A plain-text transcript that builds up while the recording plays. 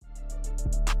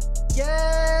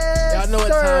know what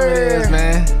time it is,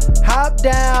 man. Hop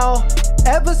down,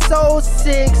 episode 6.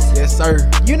 Yes, sir.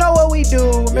 You know what we do.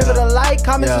 Remember to like,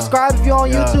 comment, subscribe if you're on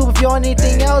YouTube. If you're on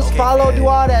anything else, follow, do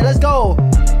all that. Let's go.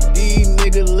 These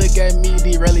niggas look at me,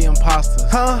 they really imposters.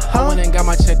 I went and got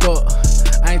my check up.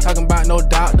 I ain't talking about no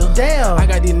doctor. Damn. I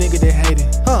got these niggas that hate it.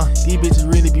 These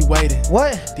bitches really be waiting.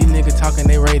 What? These niggas talking,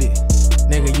 they rated.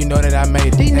 Nigga, you know that I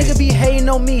made it. These niggas be hating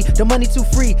on me. The money too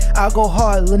free. I go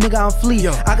hard, little nigga, I'm flea.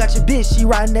 I got your bitch, she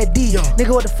riding that D.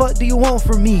 Nigga, what the fuck do you want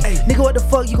from me? Nigga, what the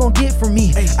fuck you gon' get from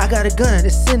me? I got a gun,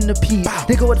 it's centipede.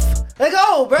 Nigga, what the fuck? Let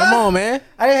go, bro. Come on, man.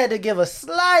 I had to give a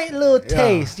slight little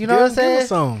taste. You know what I'm saying? Give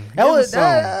a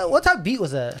song. What type of beat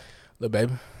was that? Lil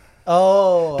Baby.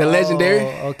 Oh. The legendary.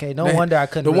 Okay, no wonder I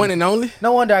couldn't. The one and only?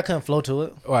 No wonder I couldn't flow to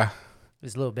it. Why?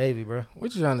 It's Lil Baby, bro.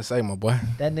 What you trying to say, my boy?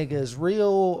 That nigga is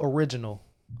real original.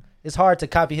 It's hard to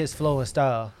copy his flow and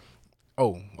style.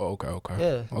 Oh, okay.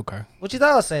 Yeah. Okay. What you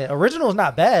thought I was saying? Original is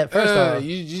not bad, first off.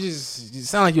 You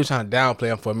sound like you were trying to downplay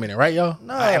him for a minute, right, yo?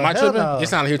 No, Am I tripping? no. You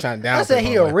sound like you were trying to downplay him. I said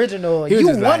he original. He was You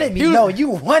just wanted like- me. he was- No, you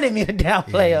wanted me to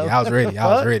downplay him. Yeah, I was ready. I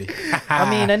was ready. I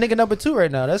mean, that nigga number 2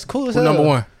 right now. That's cool as Who hell. number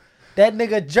 1? That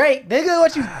nigga Drake. Nigga,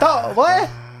 what you thought? What?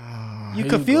 You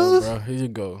confused? Here you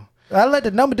go. I let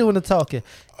the number do the talking.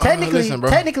 Technically, listen, bro.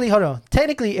 hold on.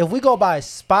 Technically, if we go by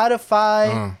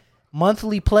Spotify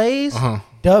monthly plays,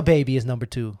 Da Baby is number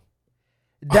 2.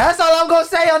 That's all I'm gonna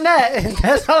say on that.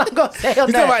 That's all I'm gonna say on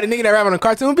You talking that. about the nigga that rap on the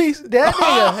cartoon piece? That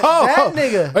nigga. That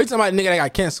nigga. Or you talking about the nigga that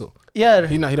got canceled? Yeah.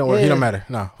 He don't work. He don't matter.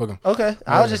 No, fuck him. Okay.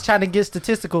 I was just trying to get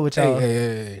statistical with y'all.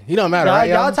 Hey. He don't matter, right?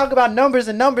 Y'all talk about numbers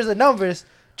and numbers and numbers.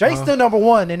 Drake's still number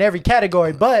 1 in every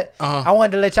category, but I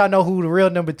wanted to let y'all know who the real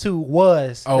number 2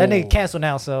 was. That nigga canceled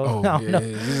now, so I don't know.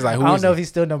 Like, I don't know if he's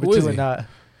still number 2 or not.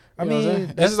 I You know what I'm mean,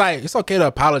 saying? It's like it's okay to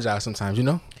apologize sometimes, you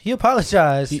know. he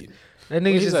apologized. That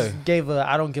nigga he just say? gave a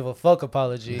I don't give a fuck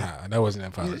apology. Nah, that wasn't an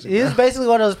apology. It's basically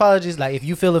one of those apologies like, if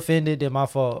you feel offended, then my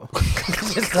fault.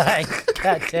 Just like,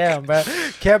 goddamn, bro.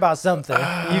 Care about something.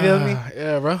 You feel me?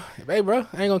 Yeah, bro. Hey, bro.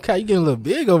 I ain't gonna count. You getting a little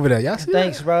big over there. Y'all see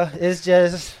Thanks, bro. It's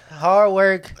just hard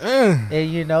work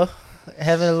and, you know,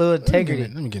 having a little integrity.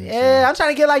 Let me get in the Yeah, I'm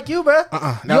trying to get like you, bro.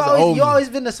 You always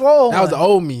been the swole That was the one.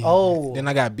 old me. Oh. Then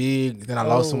I got big. Then I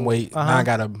lost some weight. Now I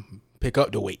gotta pick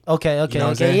up the weight. Okay. You know what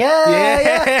I'm saying?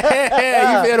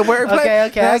 Yeah. You feel the wordplay?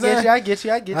 Okay. You know what I'm I get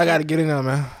you. I gotta get in there,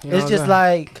 man. You know It's what just I'm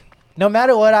like, no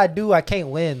matter what I do, I can't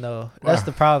win though. That's Wow.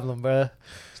 the problem, bro.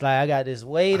 It's like I got this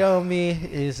weight on me.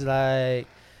 It's like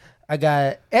I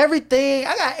got everything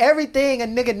a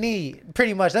nigga need.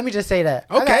 Pretty much. Let me just say that.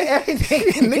 Okay. I got everything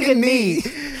a nigga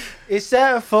need,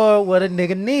 except for what a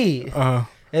nigga need.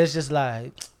 It's just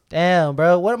like, damn,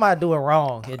 bro. What am I doing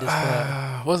wrong at this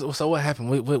point? So what happened?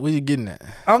 What you getting at?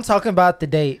 I'm talking about the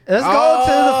date. Let's go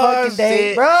to the fucking date,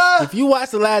 shit. bro. If you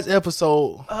watched the last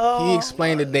episode, he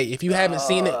explained the date. If you haven't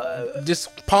seen it,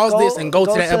 just pause this and go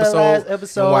to that the last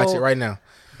episode and watch it right now.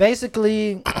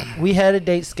 Basically, we had a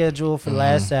date scheduled for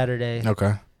last Saturday.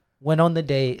 Okay. Went on the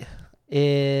date.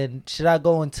 And should I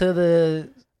go into the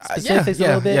specifics a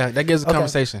little bit? Yeah, that gives a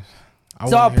conversation.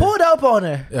 So I pulled up on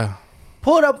her. Yeah.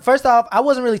 Pulled up. First off, I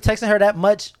wasn't really texting her that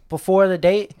much before the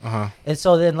date. And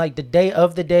so then like the day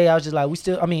of the day, I was just like,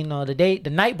 the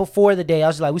night before the day, I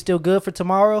was just like, we still good for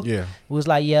tomorrow? Yeah. We was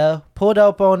like, yeah. Pulled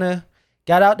up on her.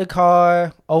 Got out the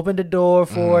car. Opened the door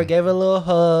for her. Gave her a little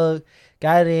hug.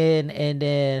 Got in. And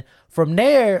then from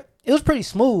there, it was pretty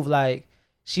smooth. Like,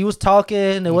 she was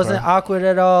talking. It wasn't awkward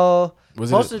at all.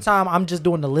 Most of the time, I'm just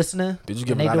doing the listening. Did you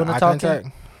give and her they doing the eye talking.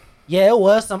 contact? Yeah, it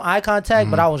was some eye contact,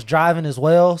 but I was driving as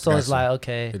well, so it's like,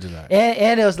 okay.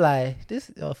 And it was like, this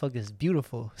motherfucker is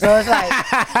beautiful. So it's like,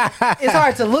 it's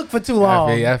hard to look for too long.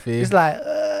 I feel you. It's like,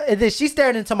 and then she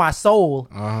stared into my soul.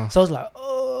 So it's like,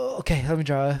 oh, okay, let me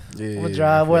drive. I'm gonna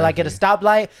drive. Or like at a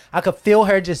stoplight, I could feel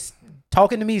her just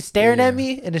talking to me, staring at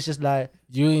me, and it's just like,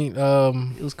 you ain't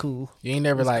it was cool. You ain't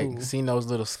never like seen those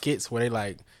little skits where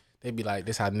they be like,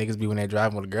 this how niggas be when they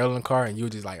driving with a girl in the car and you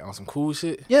just like on some cool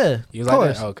shit? Yeah, you was of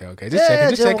like course. that? Okay. Just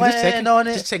check it on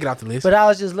it. Just check it off the list. But I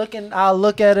was just looking, I'll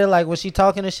look at it like when she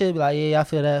talking and shit, be like, yeah, I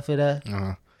feel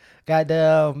that.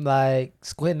 Goddamn, like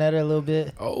squinting at her a little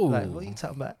bit. Oh. Like, what are you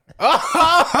talking about?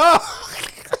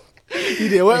 You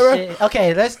did what, bro?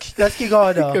 Okay, let's keep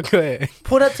going though. Go ahead.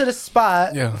 Pulled up to the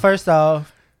spot. Yeah. First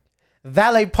off,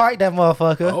 valet parked that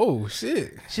motherfucker. Oh,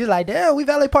 shit. She's like, damn, we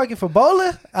valet parking for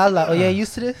bowling? I was like, oh, you ain't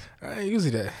used to this? I ain't used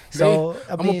to that. So,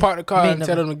 I'm going to park the car and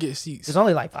tell them to get seats. It's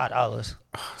only like $5.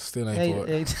 Still ain't for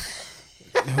it.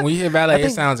 When you hear valet,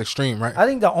 it sounds extreme, right? I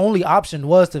think the only option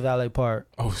was to valet park.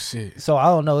 Oh, shit. So, I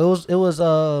don't know. It was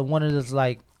one of those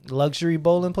like luxury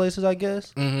bowling places, I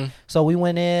guess. Mm-hmm. So we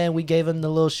went in, we gave them the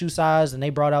little shoe size, and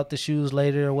they brought out the shoes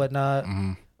later or whatnot.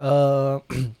 Mm-hmm.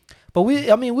 But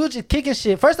we were just kicking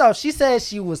shit. First off, she said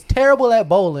she was terrible at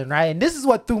bowling, right? And this is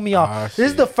what threw me off.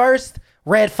 This is the first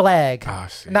red flag.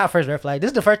 Not first red flag. This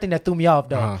is the first thing that threw me off,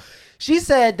 though. She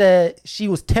said that she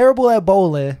was terrible at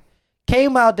bowling,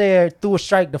 came out there, threw a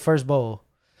strike the first bowl.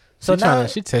 So now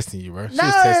she testing you, bro.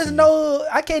 Now there's no,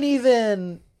 I can't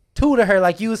even tutor her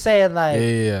like you were saying, like,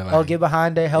 like, get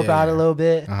behind her, help out a little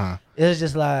bit. It was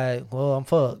just like, well, I'm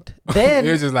fucked. Then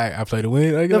it was just like, I played the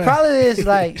win. The problem is,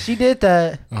 like, she did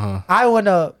that. I went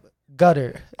up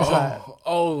gutter.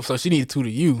 So she needed to tutor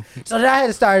you. So then I had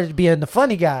to start being the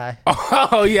funny guy.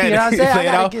 Oh yeah, you know what I'm saying? I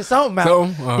gotta get something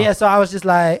out. Yeah, so I was just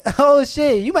like, oh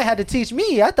shit, you might have to teach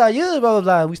me. I thought you blah blah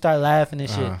blah. We started laughing and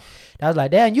shit. I was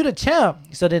like, damn, you the champ.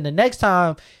 So then the next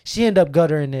time she ended up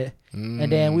guttering it.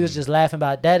 And then we was just laughing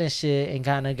about that and shit and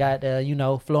kind of got,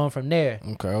 flowing from there.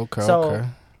 Okay.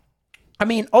 I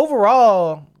mean,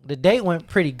 overall, the date went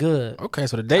pretty good. Okay,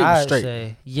 so the date was straight.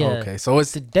 Say, yeah. Okay, so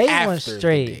it's the date went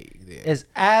straight. It's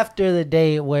after the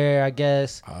date where I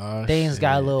guess things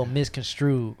got a little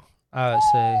misconstrued, I would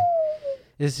say.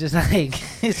 It's just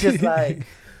like,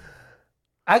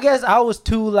 I guess I was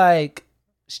too, like,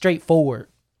 straightforward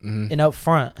and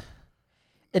upfront.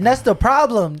 And that's the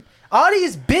problem. All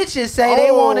these bitches say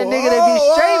they want a nigga to be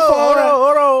straightforward,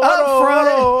 Hold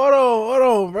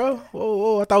on, bro.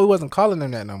 Whoa, I thought we wasn't calling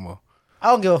them that no more. I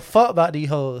don't give a fuck about these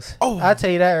hoes. I'll tell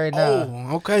you that right now.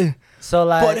 Oh, okay. So,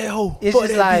 like, it's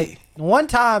just like, the one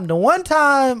time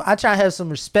I try to have some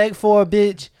respect for a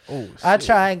bitch. I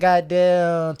try and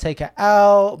goddamn take her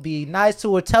out, be nice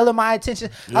to her, tell her my intention.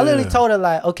 I literally told her,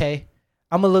 like, okay,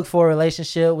 I'm gonna look for a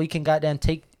relationship. We can goddamn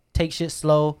take shit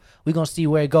slow. We gonna see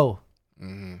where it go.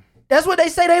 That's what they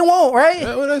say they want, right?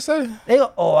 That's what they say. They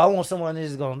go, I want someone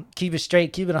that's gonna keep it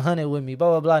straight, keep it 100 with me,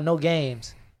 blah blah blah, no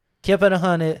games. Keep it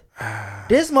 100.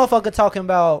 This motherfucker talking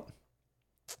about,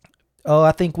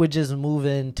 I think we're just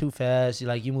moving too fast.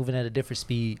 Like, you moving at a different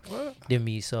speed than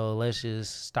me, so let's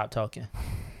just stop talking.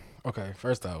 Okay,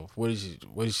 first off, what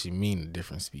does she mean a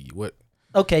different speed? What?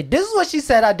 Okay, this is what she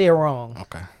said I did wrong.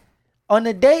 Okay. On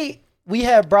the date, I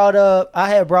had brought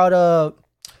up,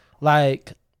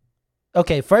 like,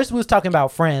 okay, first we was talking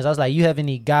about friends. I was like, you have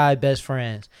any guy best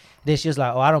friends? Then she was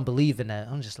like, I don't believe in that.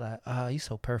 I'm just like, you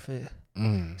so perfect.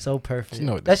 So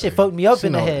perfect. That shit fucked me up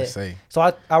in the head.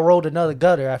 So I rolled another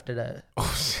gutter after that.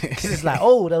 Oh shit. Cause it's like,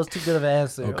 that was too good of an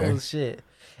answer. Okay. Oh shit.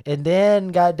 And then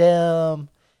goddamn,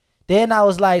 then I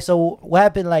was like, so what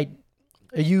happened? Like,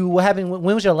 what happened?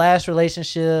 When was your last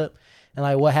relationship? And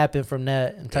like, what happened from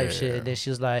that and type shit. And then she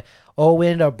was like, we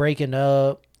ended up breaking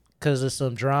up because of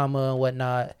some drama and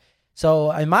whatnot.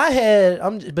 So in my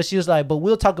head, but she was like, but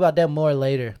we'll talk about that more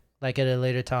later. Like at a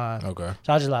later time. Okay.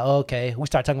 So I was just like, okay. We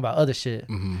start talking about other shit.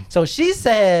 So she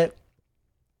said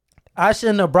I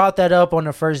shouldn't have brought that up on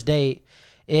the first date.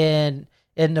 And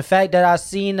the fact that I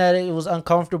seen that it was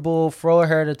uncomfortable for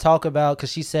her to talk about,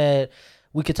 because she said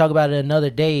we could talk about it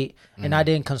another date, and I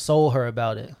didn't console her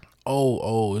about it.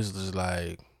 It's just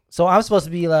like. So I'm supposed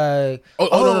to be like.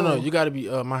 No. You got to be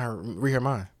read her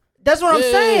mind. That's what I'm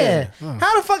saying.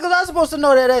 How the fuck was I supposed to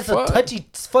know that that's a touchy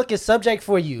fucking subject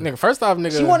for you? Nigga, first off,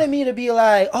 nigga. She wanted me to be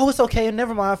like, it's okay,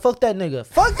 never mind. Fuck that nigga.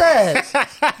 Fuck that.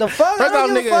 The fuck? First off,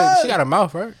 nigga, she got a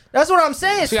mouth, right? That's what I'm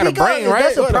saying. She got a brain, right?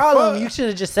 That's a problem. You should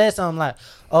have just said something like,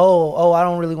 I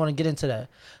don't really want to get into that.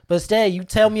 But instead, you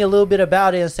tell me a little bit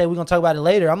about it and say we're going to talk about it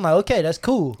later. I'm like, okay, that's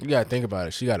cool. You got to think about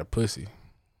it. She got a pussy.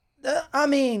 I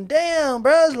mean, damn,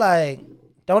 bro. It's like,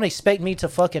 don't expect me to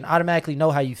fucking automatically know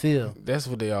how you feel. That's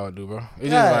what they all do, bro.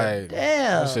 It's just like,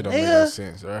 damn, that shit don't make no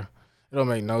sense, bro. It don't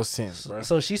make no sense, bro.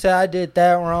 So she said I did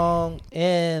that wrong,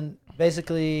 and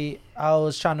basically I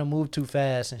was trying to move too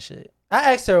fast and shit.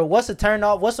 I asked her, what's a turn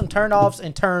off? What's some turn offs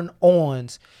and turn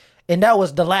ons? And that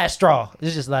was the last straw.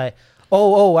 It's just like,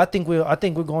 I think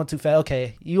we're going too fast.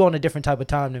 Okay, you on a different type of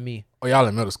time than me. Y'all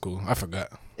in middle school. I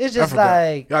forgot. It's just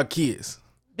like, y'all kids.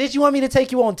 Bitch, you want me to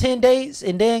take you on 10 dates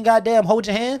and then goddamn hold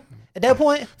your hand at that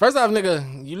point? First off,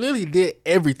 nigga, you literally did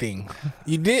everything.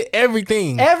 You did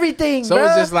everything. Everything, so bro.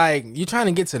 It's just like, you trying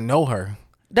to get to know her.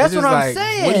 That's what I'm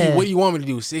saying. What do you want me to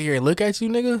do? Sit here and look at you,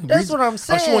 nigga? That's what I'm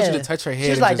saying. She wants you to touch her head.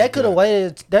 She's like, that could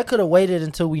have waited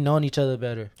until we known each other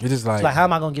better. It's just like, how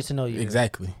am I going to get to know you?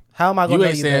 Exactly. How am I going to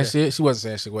know you better? You ain't saying shit. She wasn't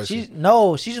saying shit, was she?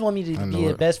 No, she just want me to be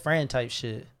a best friend type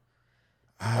shit.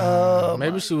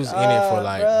 Maybe she was in it for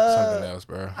like something else,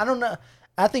 bro. I don't know.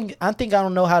 I think I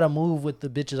don't know how to move with the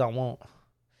bitches I want.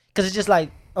 Cause it's just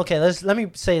like, okay, let me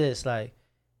say this. Like,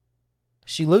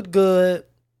 she looked good.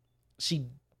 She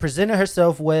presented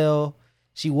herself well.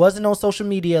 She wasn't on social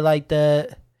media like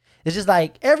that. It's just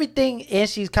like everything, and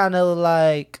she's kind of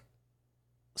like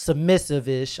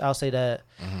submissive-ish. I'll say that.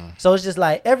 So it's just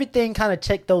like everything kind of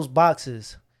checked those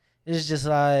boxes. It's just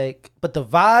like, but the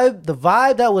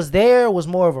vibe that was there was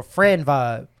more of a friend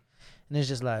vibe. And it's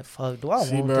just like, fuck, do I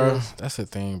want bro, this? That's the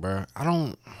thing, bro. I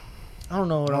don't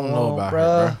know what I know want, about bro.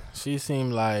 her, bro. She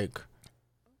seemed like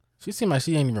she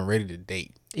ain't even ready to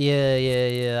date.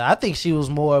 Yeah. I think she was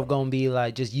more of gonna be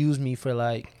like just use me for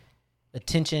like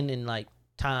attention and like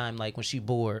time, like when she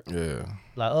bored. Yeah.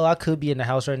 Like, oh, I could be in the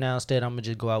house right now. Instead, I'm gonna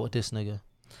just go out with this nigga.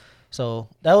 So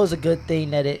that was a good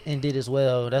thing that it ended as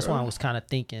well. That's what I was kind of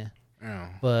thinking. Yeah.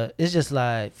 But it's just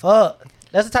like, fuck.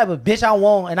 That's the type of bitch I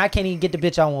want, and I can't even get the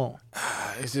bitch I want.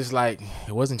 It's just like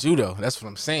it wasn't you though. That's what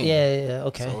I'm saying. Yeah.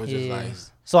 Okay. So it's just like,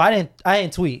 so I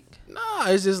didn't tweak. nah.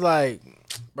 It's just like,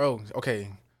 bro. Okay.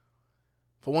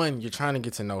 For one, you're trying to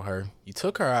get to know her. You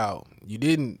took her out. You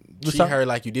didn't treat her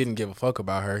like you didn't give a fuck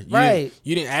about her.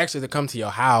 You didn't ask her to come to your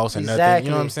house or nothing.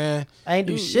 You know what I'm saying? I ain't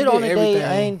do shit on the day.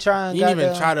 I ain't trying. You didn't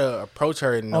even try to approach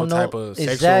her in no type of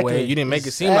sexual way. You didn't make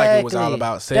it seem like it was all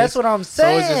about sex. That's what I'm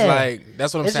saying. So it's just like,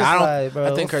 that's what I'm saying.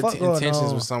 I think her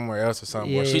intentions was somewhere else or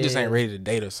something. Or she just ain't ready to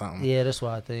date or something. Yeah, that's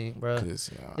what I think, bro. It's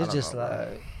just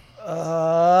like,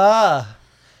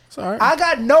 sorry. I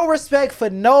got no respect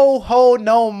for no hoe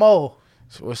no more.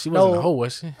 Well, she wasn't a hoe,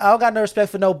 was she? I don't got no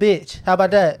respect for no bitch. How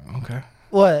about that? Okay.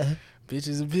 What? Bitch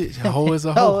is a bitch. A hoe is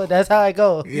a hoe. Oh, that's how it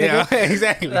go. Yeah,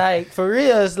 exactly. Like, for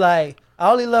real, it's like,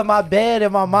 I only love my bed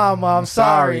and my mama. I'm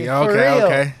sorry. Okay, for real.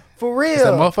 Okay. For real. Is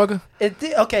that motherfucker?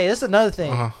 Okay, that's another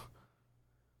thing.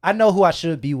 I know who I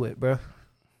should be with, bro.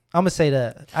 I'm going to say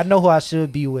that. I know who I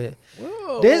should be with.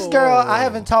 Whoa. This girl I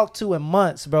haven't talked to in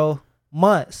months, bro.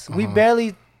 Months.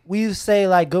 We say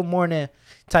like good morning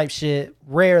type shit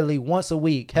rarely, once a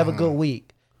week. Have a good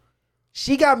week.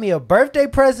 She got me a birthday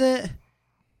present.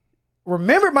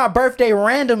 Remembered my birthday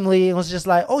randomly and was just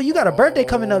like, oh, you got a birthday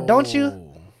coming up, don't you?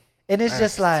 And it's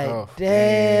just like, tough.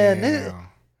 damn.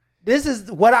 This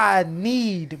is what I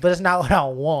need, but it's not what I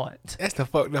want. That's the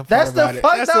fucked up part. That's the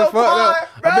fucked up part.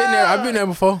 I've been there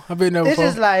before. It's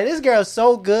just like, this girl's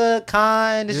so good,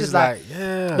 kind. It's just like,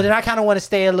 yeah. But then I kind of want to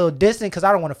stay a little distant because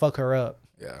I don't want to fuck her up.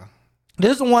 Yeah.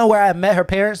 This is the one where I met her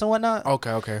parents and whatnot.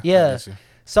 Okay. Yeah.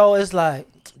 So it's like,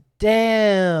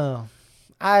 damn,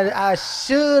 I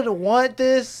should want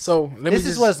this. So this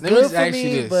is what's good for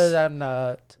me, but I'm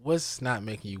not. What's not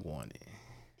making you want it?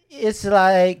 It's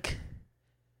like,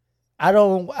 I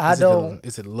don't.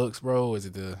 Is it looks, bro? Is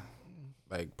it the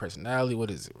like personality? What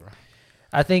is it, bro?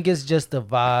 I think it's just a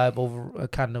vibe over a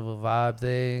kind of a vibe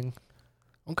thing.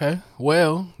 Okay.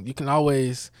 Well, you can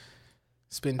always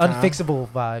spend time. Unfixable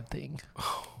vibe thing.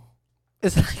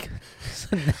 It's like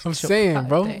I'm saying,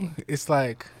 bro. Thing. It's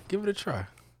like, give it a try.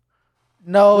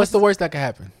 No, what's the worst that could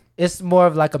happen? It's more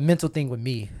of like a mental thing with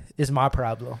me. It's my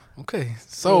problem. Okay,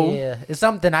 so yeah, it's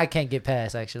something I can't get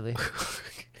past actually.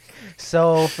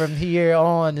 So from here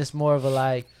on, it's more of a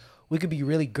like, we could be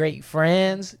really great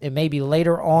friends, and maybe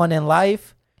later on in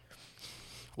life.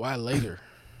 Why later?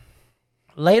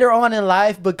 Later on in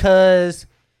life, because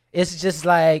it's just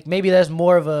like maybe there's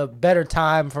more of a better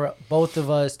time for both of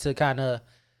us to kind of.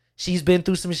 She's been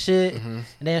through some shit, and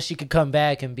then she could come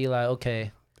back and be like,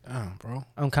 okay, damn, bro.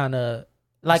 I'm kind of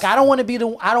like, I don't want to be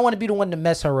the one to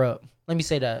mess her up. Let me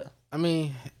say that. I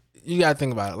mean, you gotta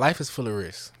think about it. Life is full of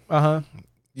risks.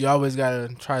 You always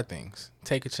gotta try things.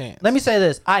 Take a chance. Let me say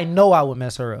this. I know I would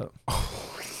mess her up.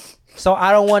 So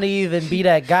I don't want to even be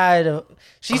that guy to.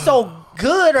 She's so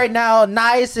good right now,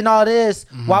 nice and all this.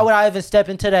 Why would I even step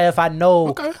into that if I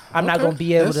know I'm not gonna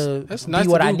be able to be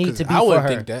what I need to be for her? I wouldn't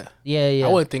think that. Yeah. I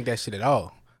wouldn't think that shit at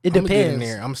all. It depends. Get in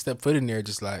there. I'm gonna step foot in there,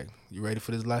 just like, you ready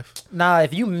for this life? Nah,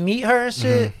 if you meet her and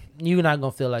shit, you're not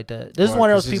gonna feel like that. This is one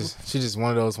of those people. She's just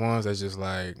one of those ones that's just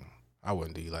like, I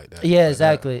wouldn't do you like that. Yeah,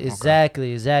 like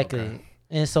exactly. Okay.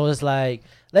 And so it's like,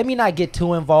 let me not get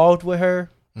too involved with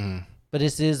her. But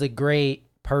this is a great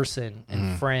person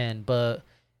and friend, but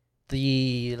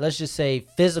the, let's just say,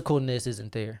 physicalness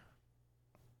isn't there.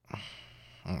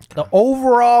 The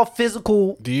overall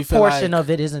physical portion of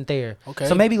it isn't there.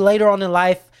 So maybe later on in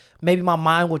life, maybe my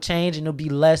mind will change and it'll be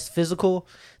less physical.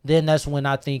 Then that's when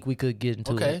I think we could get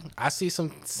into it. I see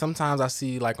sometimes I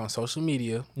see like on social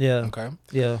media. Yeah.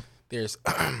 Yeah. There's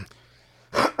a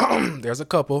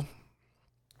couple,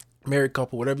 married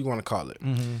couple, whatever you want to call it.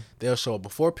 They'll show a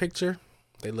before picture.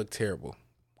 They look terrible.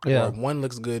 Yeah. Or one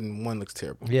looks good and one looks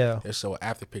terrible. Yeah. They'll show an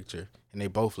after picture and they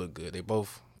both look good. They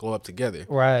both glow up together.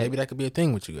 Right. Maybe that could be a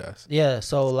thing with you guys. Yeah.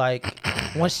 So like,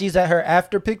 once she's at her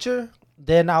after picture,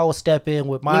 then I will step in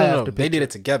with my after picture. They did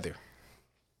it together.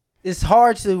 It's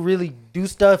hard to really do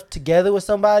stuff together with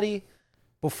somebody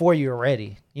before you're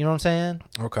ready. You know what I'm saying?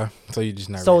 Okay. So you just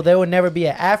not So ready. there would never be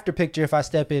an after picture if I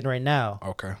step in right now.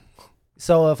 Okay.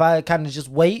 So if I kind of just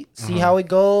wait, see how it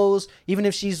goes, even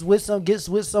if she's gets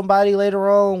with somebody later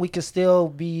on, we can still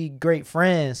be great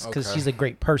friends because she's a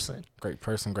great person. Great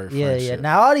person, great Yeah, friendship. yeah.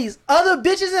 Now all these other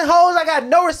bitches and hoes, I got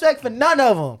no respect for none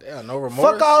of them. Yeah, no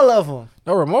remorse. Fuck all of them.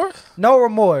 No remorse? No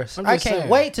remorse. I'm I just can't saying.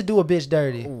 wait to do a bitch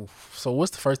dirty. Ooh. So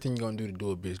what's the first thing you're gonna do to do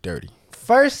a bitch dirty?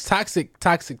 First, Toxic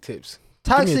tips.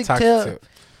 toxic tip.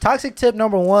 Toxic tip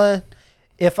number 1.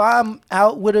 If I'm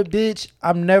out with a bitch,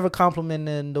 I'm never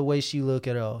complimenting the way she look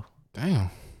at all. Damn.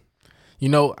 You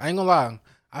know, I ain't gonna lie.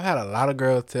 I've had a lot of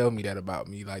girls tell me that about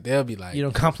me. Like, they'll be like, You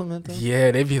don't compliment them? yeah,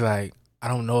 they be like, I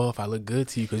don't know if I look good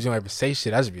to you because you don't ever say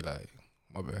shit. I just be like,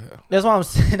 my bad. That's what I'm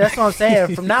saying. That's what I'm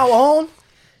saying. From now on,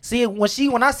 see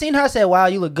when I seen her, I said, "Wow,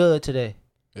 you look good today."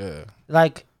 Yeah.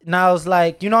 Like, now I was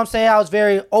like, you know what I'm saying? I was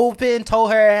very open,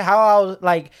 told her how I was,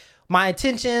 like, my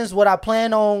intentions, what I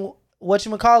plan on,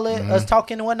 us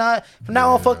talking and whatnot. From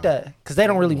now on, fuck that. Because they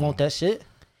don't really want that shit.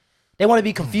 They want to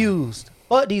be confused.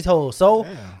 Fuck these hoes. So,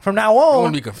 from now I on,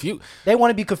 want to be confused. they want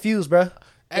to be confused, bro.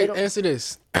 Hey, answer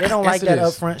this. They don't like Answer that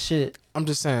this. upfront shit. I'm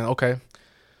just saying, okay.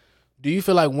 Do you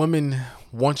feel like women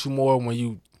want you more when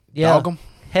you Yeah. dog them?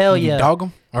 Hell You yeah. dog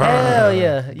them? Hell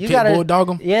yeah. You gotta bulldog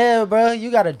them? Yeah, bro.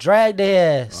 You gotta drag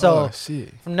their ass. So,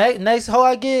 shit. from next hoe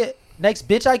I get, next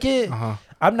bitch I get,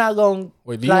 I'm not gonna.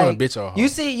 Wait, do you want a bitch or a hoe?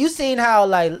 You seen how,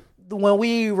 like, when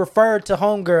we referred to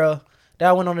homegirl that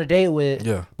I went on a date with,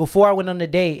 Yeah. before I went on the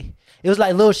date, it was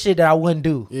like little shit that I wouldn't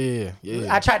do. Yeah.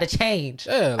 I tried to change.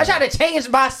 Yeah, I tried to change Hey,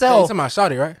 you myself. talking about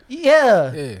shawty, right?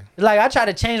 Yeah. Yeah. Like, I tried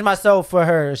to change myself for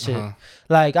her and shit.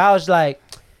 Like, I was like,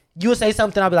 you would say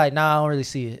something, I'd be like, nah, I don't really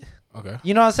see it. Okay.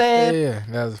 You know what I'm saying? Yeah,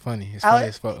 that was funny. It's funny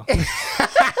as fuck.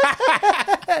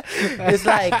 It's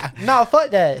like, no, fuck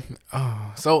that.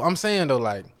 So I'm saying though,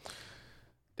 like,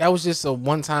 that was just a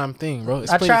one-time thing, bro.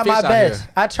 It's I plenty tried of fish my out best.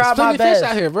 here. I tried There's my plenty of fish best.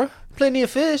 out here, bro. Plenty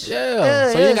of fish.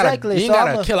 Yeah. So you ain't exactly.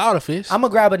 gotta kill all the fish. I'm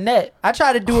gonna grab a net. I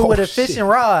try to do it with a shit. fishing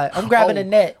rod. I'm grabbing a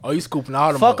net. Oh, you scooping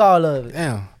all them Fuck up. all of it.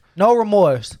 Damn. No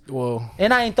remorse. Well.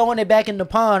 And I ain't throwing it back in the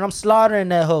pond. I'm slaughtering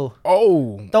that hoe.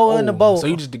 Oh. Throw it in the boat. So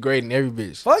you just degrading every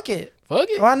bitch. Fuck it. Fuck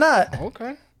it. Why not?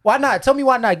 Okay. Why not? Tell me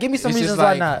why not. Give me some It's just reasons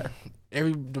why like, not.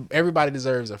 Everybody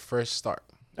deserves a fresh start.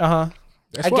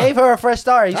 I gave her a fresh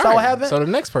start. You saw what happened? So the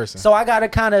next person. So I gotta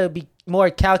kind of be more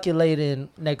calculating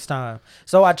next time.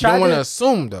 So I you tried don't want to to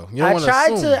assume though. You don't want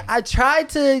to assume. I tried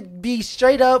to be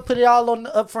straight up, put it all on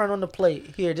up front on the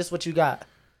plate. Here, this what you got.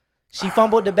 She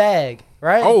fumbled the bag,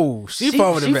 right? Oh, she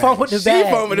fumbled the bag. She fumbled the bag.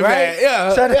 She fumbled the right? bag.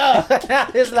 Yeah. So now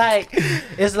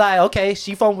it's like okay,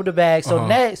 she fumbled the bag. So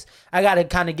next, I gotta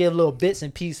kind of give little bits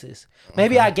and pieces.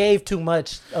 Maybe I gave too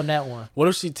much on that one. What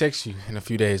if she texts you in a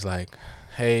few days like,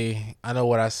 hey, I know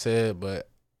what I said, but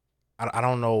I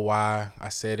don't know why I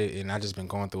said it, and I just been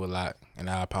going through a lot, and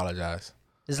I apologize.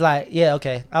 It's like, yeah,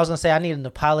 okay. I was gonna say I need an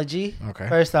apology. Okay.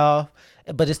 First off,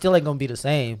 but it still ain't gonna be the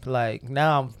same. Like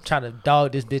now I'm trying to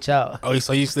dog this bitch out. Oh,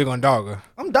 so you still gonna dog her?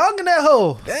 I'm dogging that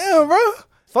hoe. Damn, bro.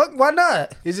 Fuck, why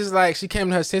not? It's just like she came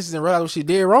to her senses and realized what she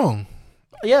did wrong.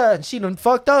 Yeah, she done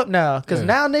fucked up now. Cause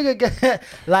now nigga,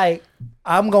 like,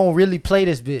 I'm gonna really play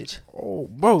this bitch. Oh,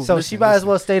 bro. So she might as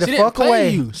well stay the fuck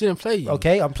away. She didn't play you.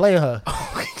 Okay, I'm playing her.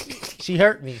 She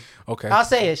hurt me. Okay. I'll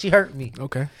say it. She hurt me.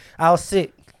 Okay. I was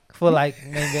sick for like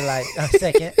maybe like a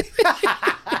second.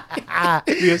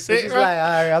 You sick, She's bro? like, all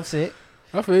right, I'm sick.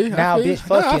 I feel you. Now, I feel bitch, you.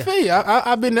 fuck I you. feel you.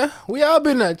 I've been there. We all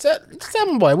been there. Tell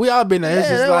me, boy. We all been there. It's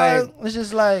just like it's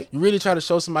just like you really try to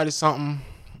show somebody something,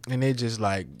 and they just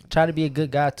like try to be a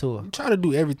good guy to her. try to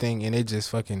do everything, and they just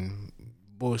fucking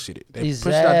bullshit it. They push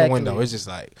it out the window. It's just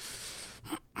like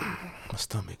my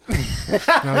stomach. You know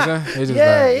what I'm saying? It's just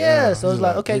Yeah. like, So it's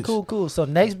like, okay, bitch. cool. So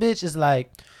next bitch is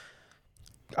like,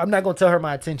 I'm not gonna tell her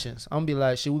my intentions. I'm gonna be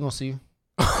like, shit, we gonna see you.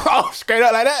 Oh, straight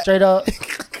up like that. Straight up.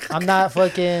 I'm not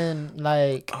fucking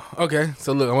like. Okay,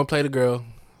 so look, I'm gonna play the girl.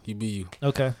 You be you.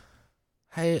 Okay.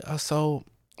 Hey, so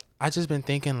I just been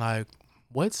thinking like,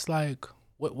 what's like,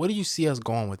 what do you see us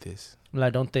going with this? I'm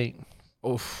like, don't think.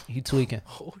 Oof. You tweaking.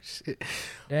 Oh shit.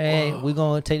 Dang, we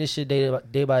gonna take this shit day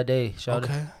by day, shawty.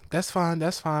 Okay, that's fine.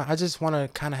 I just want to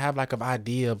kind of have like an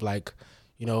idea of like,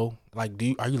 you know, like,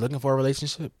 are you looking for a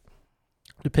relationship?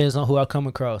 Depends on who I come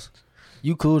across.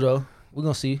 You cool though. We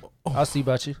gonna see. I'll see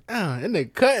about you. In the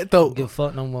cut though. Give a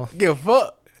fuck no more. Give a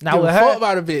fuck. Now Give with a her, fuck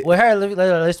about a bit. With her,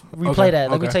 let's replay Okay,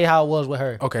 that. Let me okay. tell you how it was with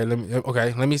her. Okay, let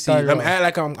me see. Start it Let me off.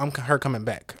 act like I'm her coming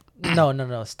back.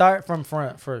 No. Start from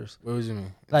front first. What would you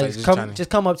mean? Like just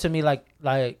come up to me like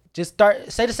just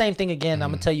say the same thing again.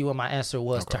 I'm gonna tell you what my answer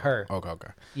was to her. Okay.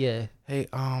 Yeah. Hey,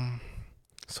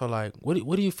 So like, what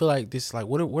do you feel like this? Like,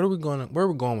 where are we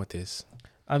going with this?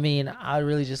 I mean, I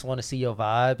really just want to see your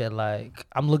vibe, and like,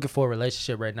 I'm looking for a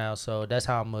relationship right now, so that's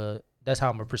how I'm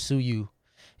gonna pursue you.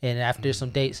 And after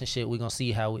some dates and shit, we gonna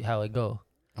see how it go.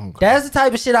 Okay. That's the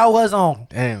type of shit I was on.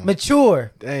 Damn.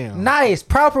 Mature. Damn. Nice.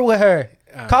 Proper with her.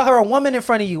 Call her a woman in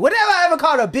front of you. Whatever I ever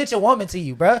called a bitch a woman to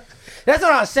you, bro. That's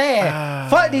what I'm saying.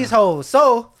 Fuck these hoes.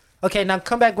 So, okay, now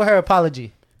come back with her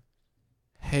apology.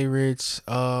 Hey, Rich.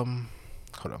 Hold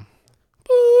on.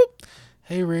 Boop.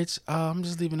 Hey, Rich. I'm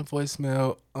just leaving a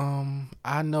voicemail.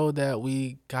 I know that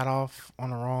we got off on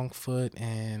the wrong foot,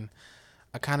 and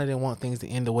I kind of didn't want things to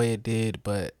end the way it did,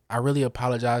 but I really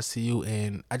apologize to you,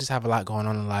 and I just have a lot going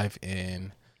on in life,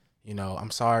 and, you know,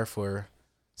 I'm sorry for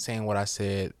saying what I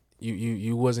said.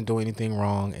 You wasn't doing anything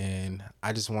wrong, and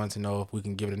I just wanted to know if we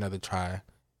can give it another try.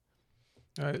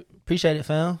 All right. Appreciate it,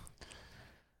 fam.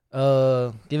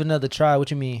 Give it another try.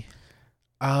 What you mean?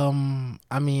 I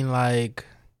mean, like,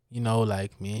 you know,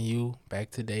 like me and you back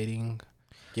to dating,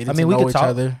 getting to know each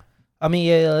other. I mean,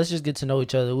 yeah, let's just get to know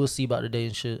each other. We'll see about the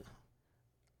dating shit.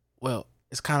 Well,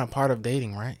 it's kind of part of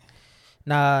dating, right?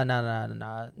 Nah.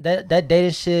 That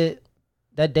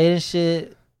dating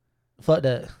shit, fuck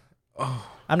that. Oh.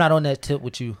 I'm not on that tip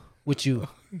with you.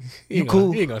 You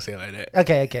cool? You ain't gonna say it like that.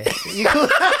 Okay. You cool?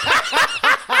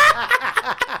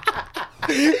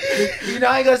 You know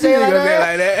I ain't gonna say it like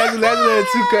that. That's a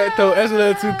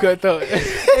little too cutthroat.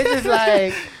 It's just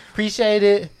like, appreciate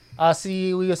it. I'll see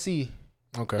you. We'll see.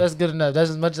 Okay. That's good enough. That's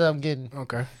as much as I'm getting.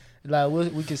 Okay. Like,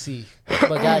 we can see.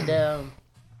 But goddamn.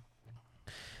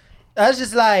 That's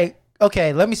just like,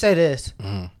 okay, let me say this.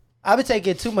 Mm-hmm. I've been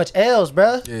taking too much L's,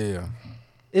 bruh. Yeah.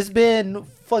 It's been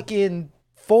fucking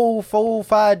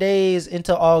 5 days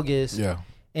into August. Yeah.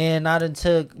 And I done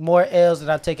took more L's than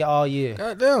I've taken all year.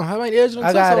 Goddamn, how many L's you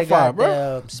done took so far,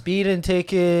 bro? Speeding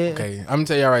ticket. Okay, I'm gonna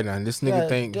tell y'all right now. This nigga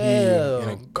think he in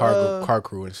a car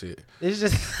crew and shit. It's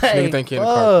just like, this nigga think he in a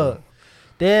car crew.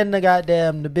 Then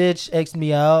the bitch X'd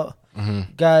me out.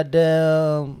 Mm-hmm.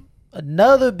 Goddamn,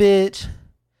 another bitch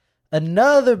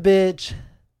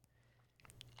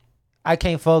I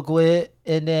can't fuck with.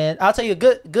 And then I'll tell you a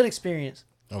good experience.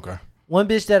 Okay. One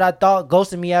bitch that I thought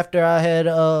ghosted me after I had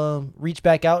reached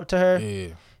back out to her.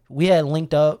 Yeah. We had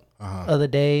linked up other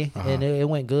day, and it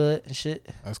went good and shit.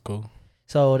 That's cool.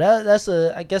 So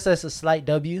I guess that's a slight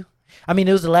W. I mean,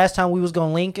 it was the last time we was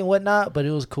gonna link and whatnot, but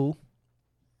it was cool.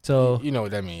 So you know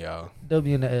what that mean, y'all.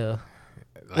 W and the L.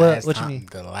 What you mean?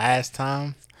 The last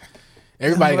time?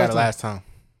 Everybody got a last time.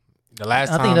 The last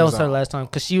time. I think that was her last time,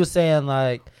 because she was saying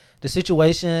like the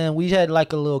situation, we had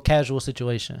like a little casual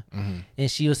situation,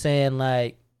 and she was saying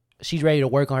like she's ready to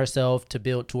work on herself to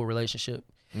build to a relationship.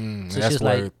 So that's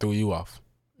why it threw you off.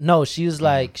 No, she was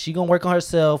like, she gonna work on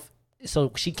herself,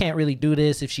 so she can't really do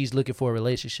this if she's looking for a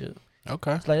relationship.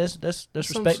 Okay, it's like that's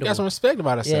respectable. She got some respect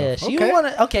about herself. Yeah, she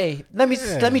wanna. Okay, let me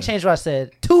change what I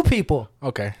said. 2 people.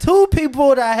 Okay. 2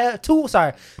 people that I have. 2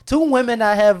 women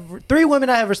I have. 3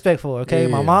 women I have respect for. Okay,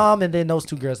 my mom and then those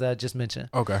 2 girls that I just mentioned.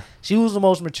 Okay. She was the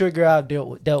most mature girl I've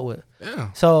dealt with.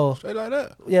 Yeah. So straight like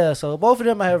that. Yeah. So both of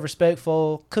them I have respect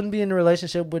for. Couldn't be in a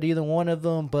relationship with either one of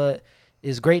them, but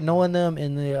it's great knowing them,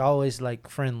 and they're always like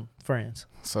friends.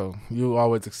 So you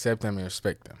always accept them and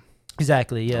respect them.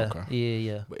 Exactly. Yeah. Okay.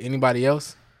 Yeah. But anybody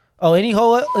else? Oh, any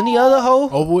other hoe?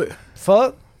 Over with?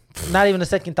 Fuck. Not even a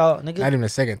second thought, nigga. Not even a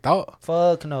second thought?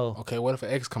 Fuck no. Okay, what if an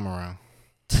ex come around?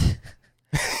 Nigga,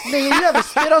 you ever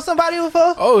spit on somebody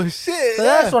before? Oh shit. So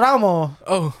that's what I'm on.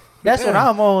 Oh. That's what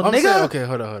I'm on, nigga. Saying, okay,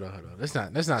 hold on. Let's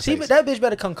not say that bitch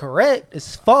better come correct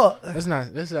as fuck. Let's not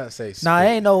say spit. Nah,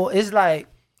 ain't no, it's like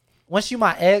once you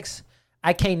my ex,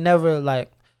 I can't never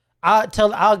like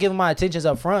I'll give him my attentions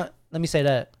up front. Let me say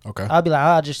that. Okay. I'll be like,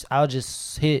 I'll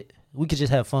just hit. We could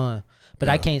just have fun. But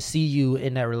I can't see you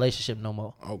in that relationship no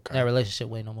more. Okay. That relationship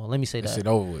way no more. Let me say that. Shit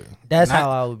over with. That's how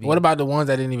I would be. What about the ones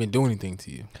that didn't even do anything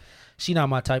to you? She not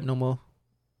my type no more.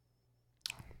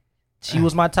 She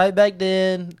was my type back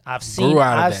then. You've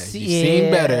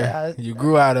seen better. You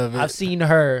grew out of it. I've seen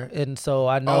her, and so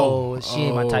I know she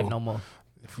ain't my type no more.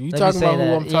 If you talking about who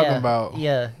I'm talking about,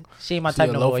 yeah, she ain't my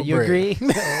type no more. You agree?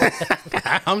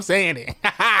 I'm saying it.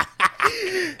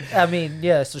 I mean,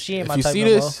 yeah. So she ain't my type no more. If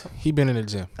you see this, he been in the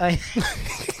gym.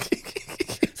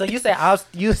 So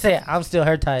you say I'm still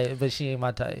her type, but she ain't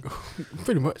my type.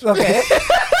 Pretty much. Okay.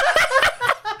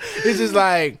 It's just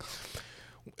like,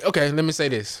 okay, let me say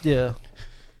this. Yeah.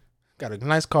 Got a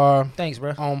nice car. Thanks,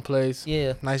 bro. Own place.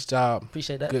 Yeah. Nice job.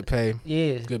 Appreciate that. Good pay.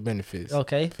 Yeah. Good benefits.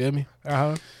 Okay. Feel me?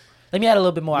 Let me add a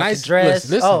little bit more. Nice. I can dress.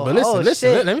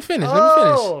 Listen. Let me finish.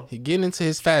 He getting into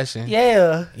his fashion.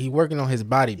 Yeah. He working on his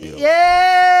body build.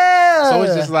 Yeah. So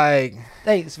it's just like,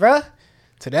 thanks, bro.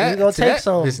 To that, you gonna take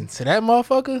some. Listen, to that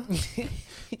motherfucker,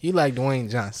 you like Dwayne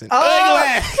Johnson.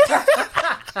 Oh.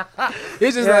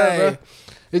 It's just like, bro.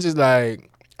 It's just like,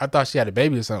 I thought she had a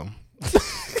baby or something.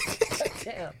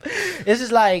 Damn. It's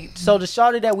just like, so the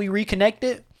shawty that we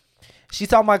reconnected, she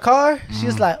saw my car. She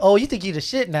was like, "Oh, you think you the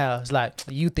shit now?" It's like,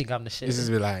 you think I'm the shit. It's just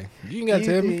be like, you ain't gotta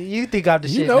tell me. You think I'm the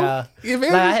shit now?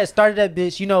 Like, I had started that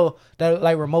bitch. You know that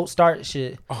like remote start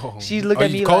shit. Oh, she looked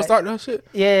at me cold like, start that shit.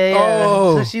 Yeah.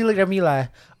 Oh. So she looked at me like,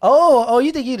 "Oh,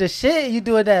 you think you the shit? You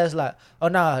doing that?" It's like, "Oh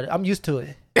nah, I'm used to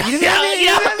it." You feel me?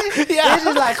 Yeah. It's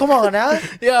just like, come on now.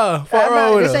 Yeah.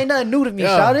 This ain't nothing new to me,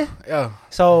 shawty. Yeah.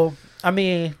 So I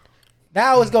mean,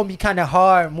 now it's gonna be kind of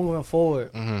hard moving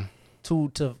forward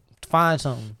to find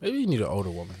something. Maybe you need an older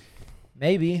woman.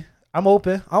 Maybe. I'm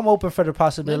open for the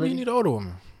possibility. Maybe you need an older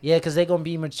woman. Yeah, because they're gonna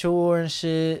be mature and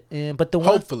shit. But the one,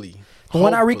 hopefully,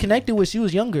 one I reconnected with, she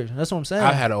was younger. That's what I'm saying.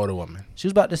 I had an older woman. She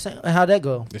was about the same. How'd that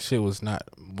go? The shit was not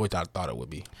what I thought it would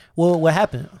be. Well, what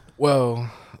happened? Well,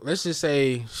 let's just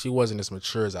say she wasn't as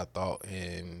mature as I thought,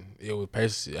 and it was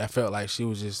basically, I felt like she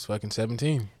was just fucking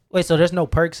 17. Wait, so there's no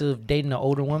perks of dating an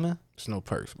older woman? There's no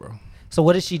perks, bro. So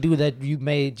what did she do that you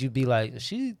made you be like, is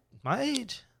she my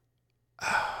age?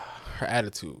 Her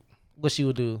attitude. What she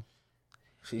would do?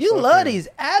 You love these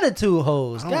attitude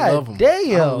hoes. God love them.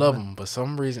 damn. I don't love them, but for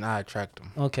some reason I attract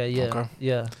them. Okay, yeah. Okay.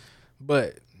 Yeah.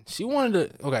 But she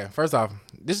wanted to, okay, first off,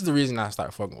 this is the reason I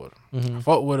started fucking with her. Mm-hmm. I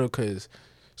fucked with her because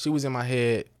she was in my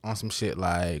head on some shit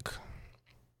like,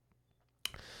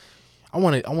 I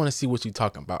want to see what you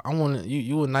talking about. I want to,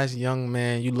 you a nice young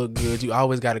man. You look good. You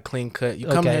always got a clean cut. You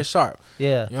come in here sharp. Yeah.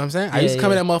 You know what I'm saying? I used to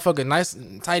come in that motherfucker nice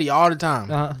and tidy all the time.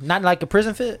 Not like a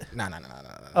prison fit? Nah.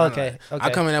 Okay. I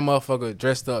come in that motherfucker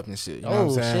dressed up and shit. You know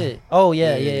what I'm saying? Shit. Oh,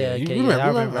 yeah. Okay, you remember I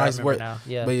remember now.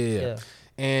 Yeah. But yeah.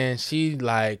 And she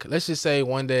like, let's just say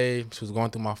one day she was going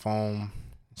through my phone.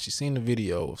 She seen the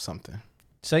video of something.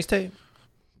 Sex tape?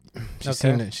 She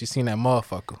seen that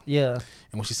motherfucker. Yeah.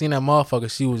 And when she seen that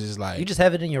motherfucker, she was just like, you just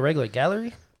have it in your regular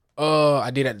gallery? I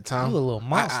did at the time. You a little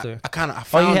monster. I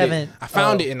found it. I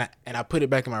found it and I put it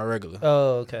back in my regular.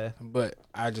 Oh, okay. But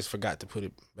I just forgot to put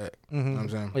it back. Mm-hmm. You know what I'm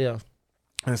saying? Yeah.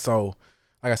 And so,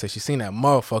 like I said, she seen that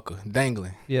motherfucker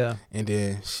dangling. Yeah. And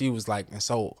then she was like in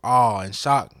so awe and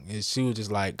shock. And she was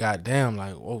just like, God damn,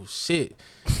 like, oh shit.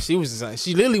 She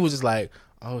literally was just like,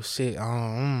 oh shit,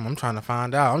 I'm trying to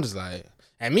find out. I'm just like,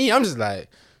 and me, I'm just like,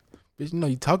 bitch, you know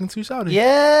you talking too shouty.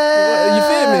 Yeah. You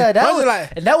feel me?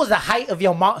 That was the height of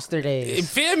your monster days. You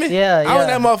feel me? Yeah. I was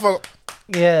that motherfucker.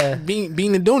 Yeah.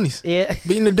 Beating the Doonies. Yeah.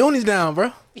 Beating the Doonies down,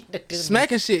 bro.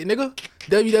 Smacking shit, nigga.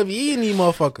 WWE and these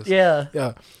motherfuckers. Yeah.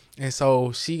 Yeah. And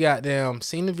so she got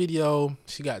seen the video.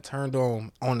 She got turned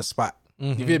on the spot.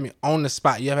 Mm-hmm. You feel me? On the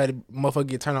spot. You ever had a motherfucker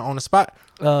get turned on the spot?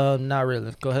 Not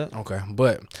really. Go ahead. Okay.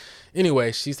 But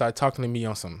anyway, she started talking to me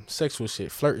on some sexual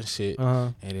shit, flirting shit.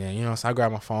 Uh-huh. And then, you know, so I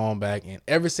grabbed my phone back. And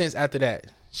ever since after that,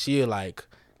 she'll like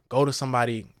go to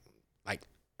somebody, like,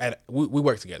 we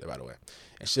work together, by the way.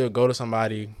 And she'll go to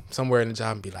somebody somewhere in the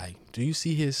job and be like, do you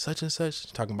see his such and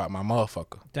such? Talking about my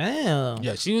motherfucker. Damn.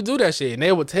 Yeah, she would do that shit. And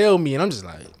they would tell me, and I'm just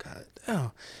like, God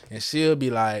damn. And she'll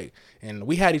be like, and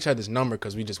we had each other's number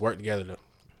because we just worked together to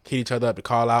hit each other up, to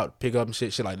call out, pick up and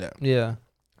shit like that. Yeah.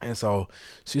 And so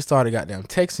she started goddamn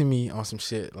texting me on some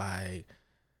shit like,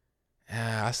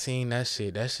 yeah, I seen that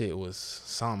shit. That shit was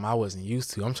something I wasn't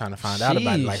used to. I'm trying to find out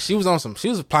about it. Like she was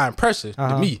applying pressure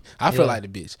to me. I feel like the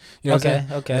bitch. You know what I'm saying?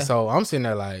 Okay. And so I'm sitting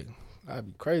there like, I'd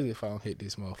be crazy if I don't hit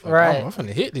this motherfucker. Right. I'm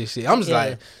finna hit this shit. I'm just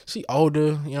like, she older,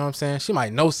 you know what I'm saying? She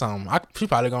might know something. She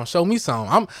probably gonna show me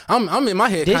something. I'm in my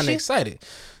head kind of excited.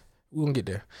 We gonna get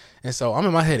there. And so I'm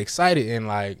in my head excited and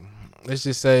like, let's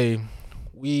just say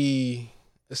we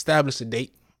established a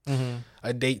date. Mm-hmm.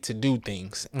 A date to do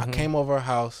things. Mm-hmm. I came over her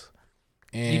house.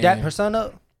 And you dapped her son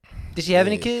up? Did she have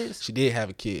any kids? She did have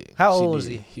a kid. How old was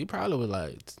he? He probably was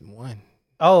like 1.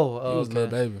 Oh, he was a little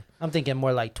baby. I'm thinking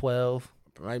more like 12.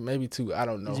 Right, maybe 2. I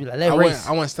don't know. Like, I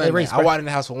wasn't studying. I walked in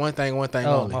the house for one thing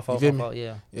only. My fault,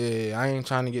 yeah. Yeah, I ain't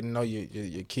trying to get to know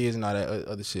your kids and all that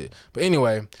other shit. But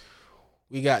anyway,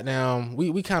 we got down.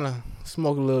 We kind of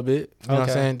smoked a little bit. You know what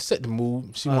I'm saying? To set the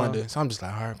mood. She wanted to. So I'm just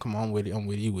like, all right, come on, I'm with it. I'm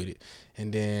with you with it.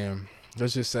 And then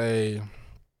let's just say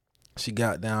she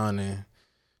got down and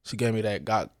she gave me that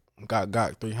got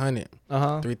 300,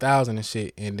 3,000 and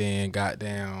shit. And then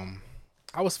goddamn,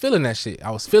 I was feeling that shit.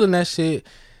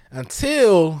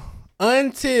 Until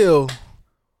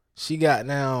she got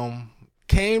down,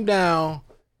 came down,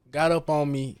 got up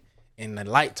on me, and the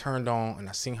light turned on, and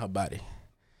I seen her body.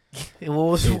 It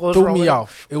threw me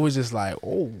off. It was just like,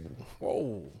 oh,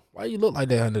 whoa, why you look like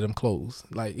that under them clothes?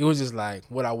 Like it was just like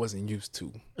what I wasn't used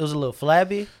to. It was a little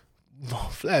flabby.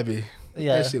 Flabby.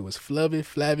 Yeah. That shit was flubby,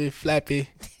 flabby, flappy.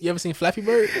 You ever seen Flappy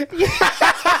Bird?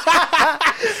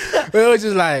 It was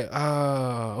just like,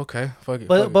 okay, fuck it.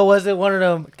 But was it one of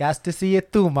them? Got to see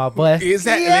it through, my boy.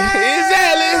 Exactly. Yeah.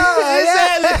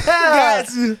 Got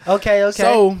to. Okay.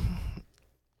 So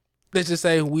let's just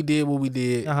say we did what we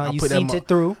did. You seen it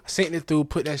through. Sent it through.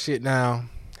 Put that shit down.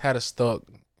 Had her stuck.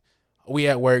 We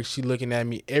at work. She looking at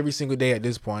me every single day at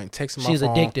this point. Texting my phone. She's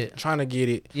addicted. Trying to get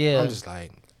it. Yeah. I'm just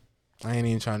like, I ain't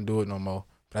even trying to do it no more.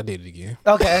 But I did it again.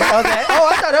 Okay. Oh,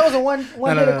 I thought that was a one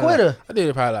hitter quitter. I did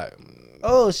it probably like.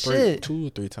 Shit. 2 or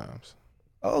 3 times.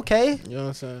 Okay. You know what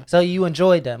I'm saying? So you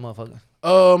enjoyed that motherfucker?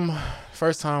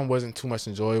 First time wasn't too much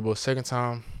enjoyable. Second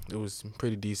time, it was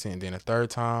pretty decent. And then the third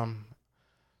time,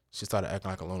 she started acting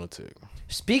like a lunatic.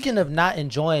 Speaking of not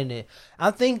enjoying it,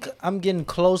 I think I'm getting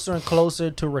closer and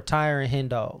closer to retiring Hen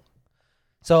Dog.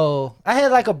 So I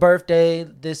had like a birthday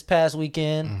this past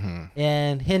weekend,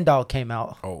 and Hen Dog came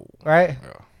out. Oh, right?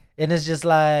 Yeah. And it's just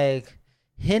like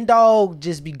Hen Dog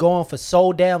just be going for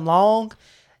so damn long.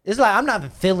 It's like I'm not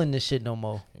even feeling this shit no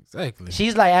more. Exactly.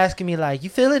 She's like asking me like, "You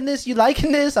feeling this? You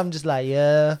liking this?" I'm just like,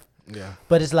 "Yeah." Yeah.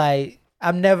 But it's like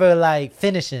I'm never like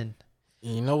finishing.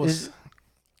 You know what's?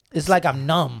 It's like I'm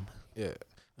numb. Yeah.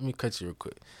 Let me cut you real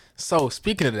quick. So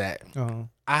speaking of that,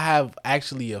 I have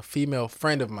actually a female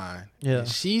friend of mine. Yeah.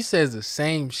 She says the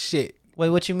same shit. Wait,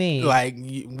 what you mean? Like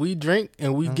we drink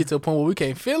and we get to a point where we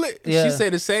can't feel it. Yeah. She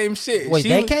said the same shit. Wait,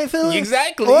 they can't feel it?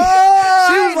 Exactly. Whoa,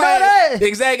 she was like, that.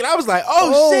 exactly. I was like,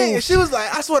 oh shit. And she was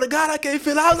like, I swear to God, I can't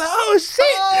feel it. I was like, oh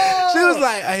shit. She was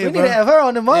like, hey, we bro. need to have her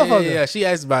on the motherfucker. Yeah. She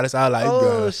asked about it. So I was like,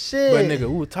 bro. Shit. But nigga,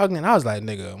 we were talking and I was like,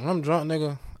 nigga, when I'm drunk,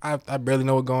 nigga, I barely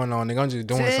know what's going on, nigga. I'm just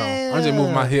doing something. I'm just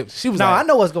moving my hips. She was like, I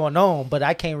know what's going on, but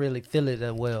I can't really feel it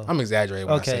that well. I'm exaggerating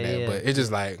when I say that, but it's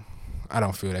just like, I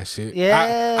don't feel that shit.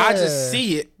 Yeah. I just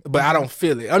see it, but I don't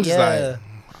feel it. I'm just like,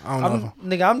 I don't know.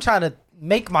 Nigga, I'm trying to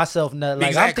make myself nut. Like,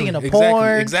 Exactly, I'm thinking of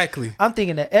porn. Exactly. I'm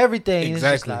thinking of everything.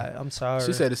 Exactly. It's just like, I'm sorry.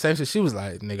 She said the same shit. She was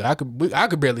like, nigga, I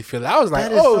could barely feel it. I was like,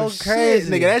 That is oh, so crazy.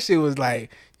 shit. Nigga, that shit was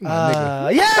like, you my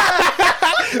nigga.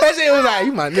 Yeah. That shit was like,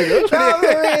 you my nigga. No,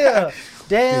 for real.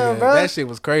 Damn, Yeah, bro. that shit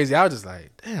was crazy. I was just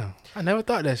like, damn, I never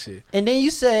thought that shit. And then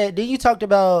you talked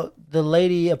about the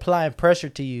lady applying pressure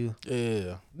to you.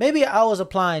 Yeah. Maybe I was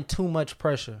applying too much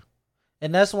pressure.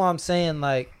 And that's why I'm saying,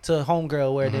 like, to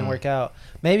homegirl where it didn't work out.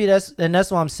 Maybe that's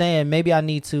why I'm saying maybe I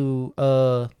need to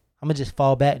I'm gonna just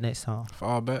fall back next time.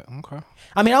 Fall back. Okay.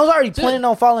 I mean, I was already planning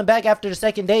on falling back after the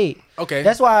second date. Okay.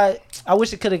 That's why I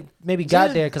wish it could have maybe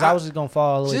got there, because I was just gonna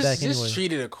fall all the way back anyway. Just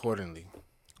treat it accordingly.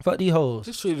 Fuck these hoes.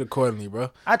 Just treat it accordingly, bro.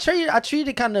 I treated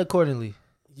it kind of accordingly.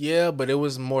 Yeah, but it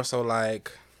was more so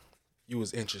like you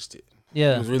was interested.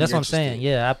 Yeah, was really that's what I'm interested. saying.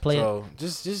 Yeah, I play it. So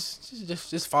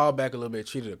just fall back a little bit.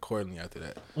 Treat it accordingly after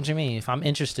that. What you mean? If I'm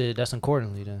interested, that's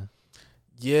accordingly then.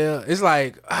 Yeah, it's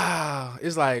like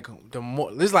it's like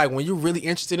when you're really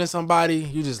interested in somebody,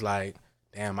 you just like,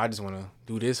 damn, I just want to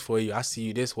do this for you. I see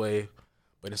you this way,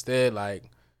 but instead, like,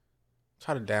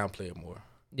 try to downplay it more.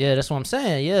 Yeah, that's what I'm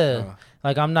saying. Yeah,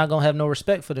 like I'm not gonna have no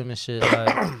respect for them and shit.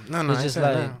 Like, no, it's just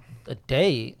like a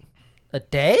date, a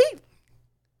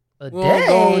we don't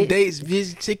go on dates,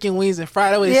 visit chicken wings and fries.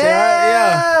 That's what they say, right?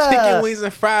 Yeah, chicken wings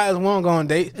and fries. We don't go on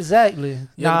dates. Exactly.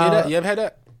 You ever did that? You ever had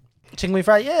that? Chicken wing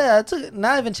fries? Yeah, I took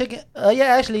not even chicken.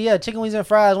 Chicken wings and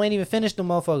fries. We ain't even finished them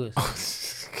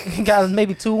motherfuckers. Got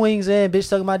maybe 2 wings in, bitch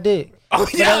sucking my dick. Oh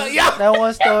yeah. That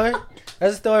one story.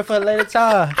 That's a story for a later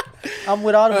time. I'm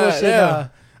with all the bullshit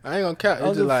now. I ain't gonna count.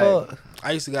 It's just like fuck.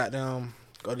 I used to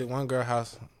go to one girl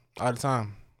house all the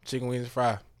time. Chicken wings and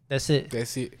fries. That's it.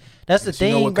 That's it. That's the But you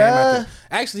know thing, what came bruh. after?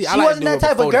 Actually, I She like wasn't to do that it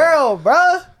type of before that. girl,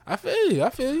 bruh. I feel you. I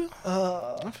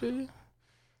feel you.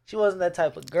 She wasn't that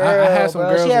type of girl. I had some bro.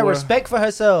 girls She had where- respect for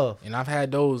herself. And I've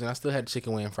had those, and I still had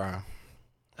chicken wing and fry.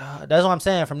 That's what I'm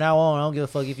saying. From now on, I don't give a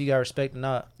fuck if you got respect or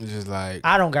not. It's just like,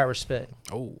 I don't got respect.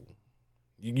 oh,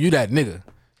 you that nigga.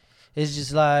 It's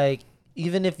just like,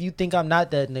 even if you think I'm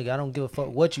not that nigga, I don't give a fuck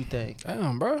what you think.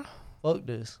 Damn, bro. Fuck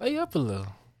this. Lay up a little.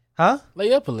 Huh?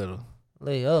 Lay up a little.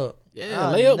 Lay up. Yeah,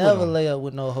 I'll lay up with never them. lay up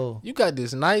with no hoe. You got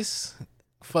this nice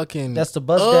fucking. That's the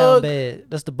bust down bed.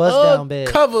 That's the bust down bed.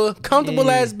 Cover, comfortable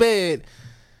Yeah. ass bed.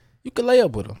 You can lay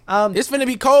up with them. I'm It's finna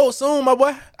be cold soon, my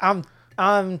boy. I'm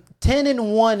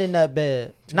 10-1 in that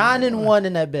bed. 9-1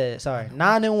 in that bed. Sorry,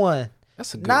 9-1.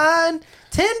 That's a good.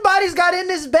 10 bodies got in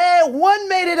this bed. 1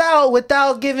 made it out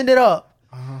without giving it up.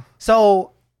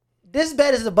 So this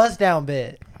bed is a bust down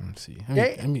bed. Let me see.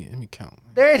 There- Let me count.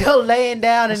 There ain't no laying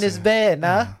down in this bed,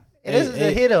 nah. This is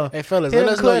a hit 'em. Hey, fellas, Hit let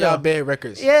 'em, us know quit y'all 'em. bed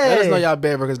records. Yeah. Let us know y'all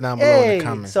bed records down below in Hey, the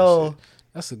comments. so and shit.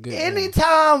 That's a good.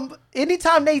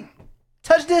 anytime they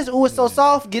touch this, ooh, it's so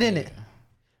soft. Get in it.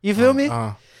 You feel me?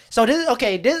 So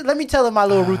this let me tell him my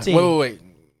little routine. Wait.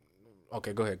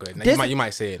 Okay, go ahead. Now, you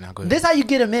might say it now. Go ahead. This how you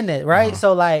get them in it, right?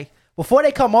 So like before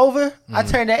they come over, I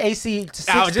turn that AC to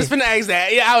 60. I was just finna ask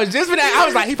that. Yeah, I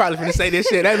was like, he probably finna say this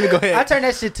shit. Let me go ahead. I turn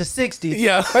that shit to 60.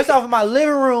 Yeah. First off, in my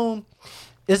living room,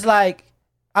 it's like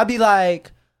I'll be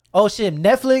like, oh shit,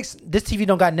 Netflix. This TV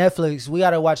don't got Netflix. We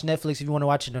gotta watch Netflix if you want to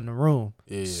watch it in the room.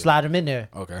 Yeah. Slide them in there.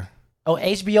 Okay. Oh,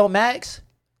 HBO Max.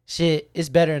 Shit, it's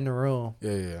better in the room.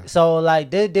 Yeah. So like,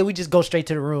 then we just go straight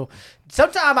to the room.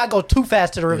 Sometimes I go too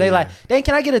fast to the room. They like, then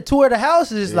can I get a tour of the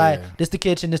house? It's like, this the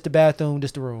kitchen, this the bathroom,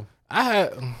 this the room. Okay.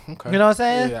 You know what I'm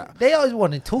saying? Yeah. They always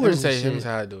wanted tours. Let me tell you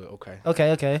how I do it.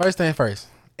 Okay. First thing first.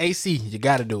 AC, you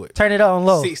gotta do it. Turn it on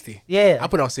low. 60. Yeah. I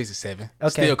put it on 67. Okay.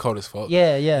 Still cold as fuck.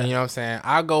 Yeah. And you know what I'm saying?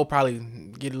 I'll go probably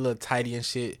get a little tidy and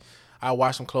shit. I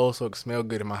wash some clothes so it can smell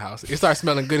good in my house. It starts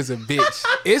smelling good as a bitch.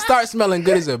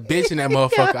 In that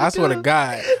motherfucker. I swear to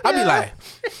God. I be like,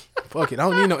 fuck it. I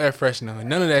don't need no air freshener.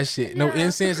 None of that shit. No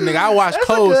incense, nigga. I wash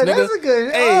clothes, nigga. That's a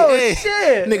good.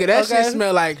 Shit. Nigga, that shit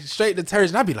smell like straight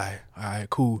detergent. I be like, all right,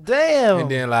 cool. Damn. And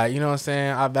then like, you know what I'm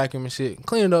saying? I vacuum and shit.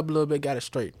 Clean it up a little bit, got it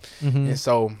straight. And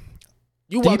so,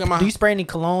 do you spray any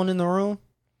cologne in the room?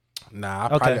 Nah,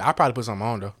 I probably put something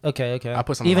on though. Okay. I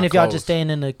put something even on if y'all just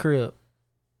staying in the crib.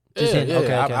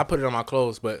 Okay. I put it on my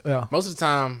clothes, but most of the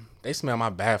time they smell my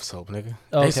bath soap, nigga.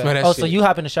 Okay. They smell that shit. So you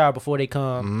hop in the shower before they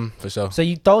come. For sure. So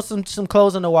you throw some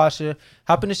clothes in the washer,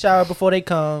 hop in the shower before they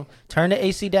come, turn the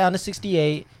AC down to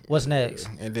 68. What's next?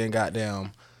 And then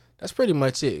goddamn, that's pretty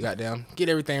much it. Goddamn, get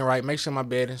everything right. Make sure my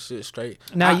bed and shit straight.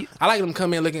 Now I like them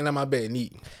come in looking at my bed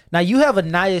neat. Now you have a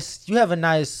nice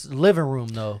living room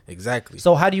though. Exactly.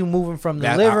 So how do you move them from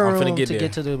the living room to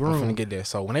get to the room? I'm finna get there.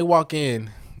 So when they walk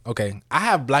in. Okay, I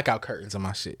have blackout curtains on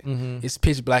my shit. It's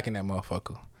pitch black in that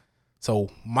motherfucker. So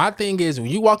my thing is, when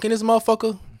you walk in this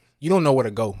motherfucker, you don't know where to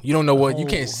go. You don't know what you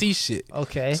can't see shit.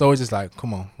 Okay. So it's just like,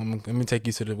 come on, let me take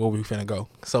you to where we finna go.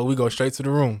 So we go straight to the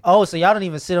room. Oh, so y'all don't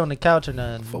even sit on the couch or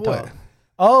nothing. For what?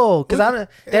 Oh, because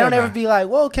they don't ever be like,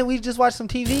 whoa, can we just watch some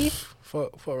TV?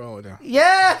 Fuck wrong with them.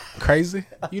 Yeah. Crazy.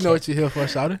 Okay. You know what you're here for,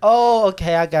 shawty. Oh,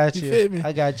 okay, I got you. You feel me?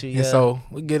 I got you. Yeah. And so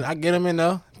I get them in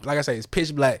there. Like I say, it's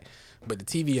pitch black. But the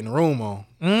TV in the room on.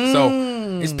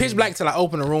 So it's pitch black till I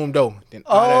open the room door. Then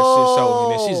all that shit show.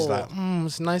 And then she's just like,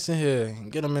 it's nice in here.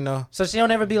 Get them in there. So she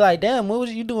don't ever be like, damn, what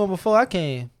was you doing before I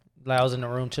came? Like I was in the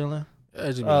room chilling? Yeah,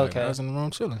 just be like, I was in the room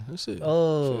chilling. That's it.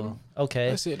 Oh, okay.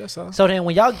 That's it. That's all. So then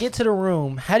when y'all get to the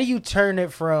room, how do you turn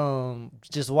it from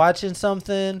just watching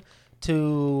something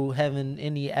to having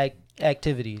any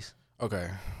activities?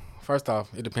 Okay. First off,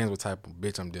 it depends what type of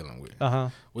bitch I'm dealing with.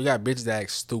 We got bitches that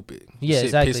act stupid. Yeah, shit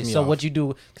exactly. Piss me so off. what you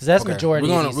do? Because that's majority.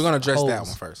 We're gonna address that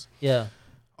one first. Yeah.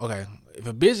 Okay. If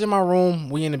a bitch in my room,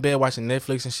 we in the bed watching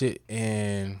Netflix and shit,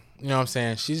 and you know what I'm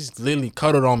saying, she's literally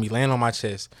cuddled on me, laying on my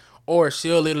chest, or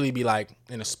she'll literally be like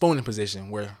in a spooning position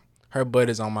where her butt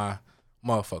is on my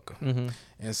motherfucker,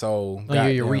 and so on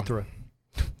your urethra.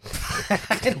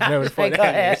 Never thought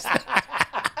that.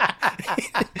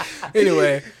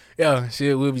 Anyway. Yeah,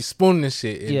 we'll be spooning and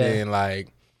shit, and then like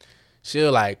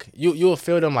she'll like you'll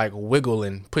feel them like wiggle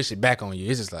and push it back on you.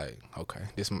 It's just like, okay,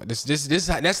 this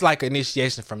that's like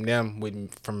initiation from them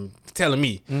from telling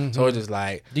me. So it's just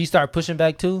like, do you start pushing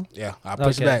back too? Yeah, I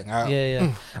push back.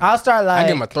 I'll start like I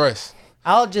give them a thrust.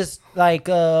 I'll just like,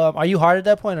 are you hard at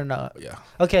that point or not? Yeah.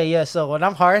 Okay, yeah. So when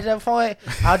I'm hard at that point,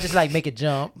 I'll just like make it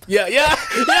jump. Yeah.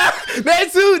 That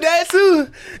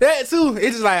too.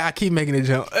 It's just like I keep making it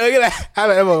jump. How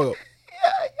about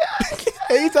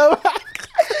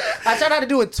I try not to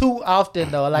do it too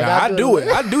often though. Like I do it.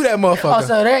 I do that motherfucker. Oh,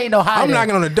 so there ain't no hiding. I'm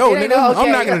knocking on the door, nigga.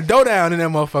 I'm knocking the door down in that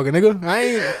motherfucker, nigga.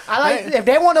 I like if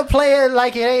they want to play it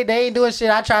like they ain't doing shit.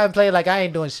 I try and play it like I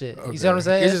ain't doing shit. You see what I'm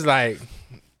saying? It's just like,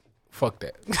 fuck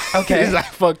that. Okay. It's like,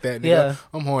 fuck that, nigga. Yeah.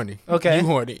 I'm horny. Okay. You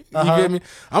horny. You feel me?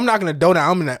 I'm knocking the door down.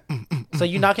 I'm in that. So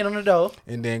you knocking on the door.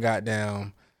 And then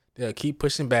goddamn, they'll keep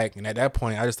pushing back. And at that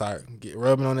point, I just start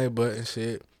rubbing on their butt and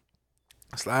shit.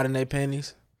 Sliding their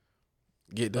panties.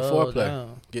 Get the foreplay.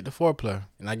 Damn. Get the foreplay.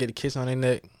 And I get a kiss on their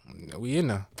neck. We in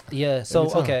there. Yeah.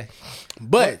 So, okay.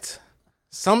 But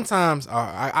sometimes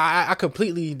I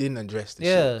completely didn't address this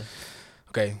shit.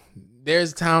 Okay.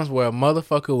 There's times where a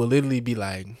motherfucker will literally be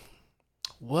like,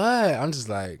 what? I'm just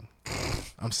like,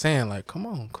 I'm saying like, come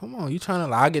on. You trying to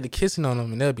like, I get the kissing on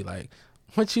them and they'll be like,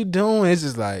 what you doing? It's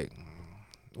just like,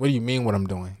 what do you mean what I'm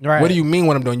doing? Right. What do you mean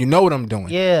what I'm doing? You know what I'm doing.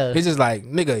 Yeah. It's just like,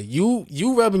 nigga,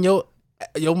 you rubbing your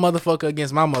motherfucker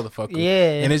against my motherfucker.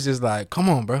 Yeah. And it's just like, come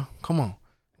on, bro. Come on.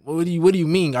 What do you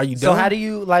mean? Are you done? So how do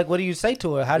you like? What do you say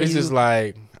to her? It's just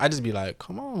like, I just be like,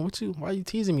 come on, why you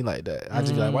teasing me like that? I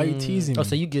just be like, why you teasing me? Oh,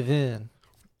 so you give in.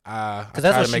 Because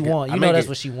that's what she want. You know that's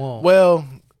what she want. Well,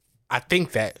 I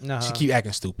think that she keep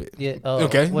acting stupid. Yeah.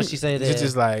 Okay. What she say there? It's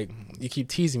just like you keep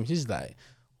teasing me. She's like,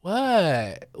 what?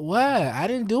 I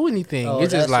didn't do anything.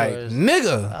 It's just like,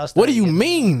 nigga, what do you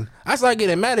mean? I start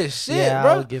getting mad as shit,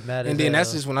 bro. I would get mad as and then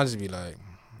that's just when I just be like,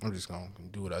 I'm just gonna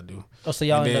do what I do. Oh, so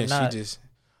y'all end up not? She just,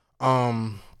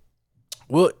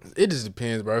 well, it just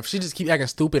depends, bro. If she just keep acting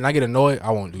stupid and I get annoyed,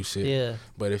 I won't do shit. Yeah.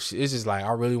 But if it's just like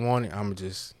I really want it, I'ma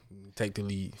just take the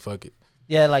lead. Fuck it.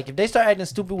 Yeah, like if they start acting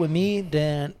stupid with me,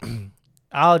 then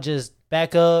I'll just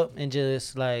back up and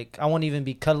just like I won't even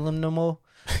be cuddling them no more.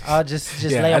 I'll just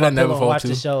lay on my pillow and watch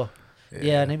the show.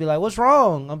 Yeah, and they be like, "What's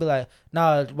wrong?" I'll be like,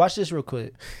 "Nah, watch this real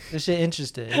quick. This shit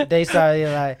interesting." They start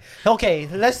like, "Okay,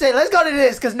 let's go to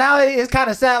this," because now it's kind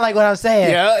of sound like what I'm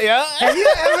saying. Yeah.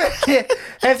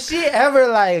 Have she ever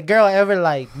like a girl ever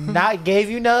like not gave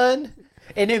you none,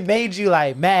 and it made you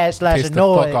like mad / annoyed? The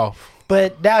fuck off.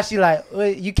 But now she like, well,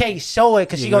 you can't show it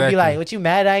because she gonna be like, "What you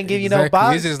mad? I ain't give you no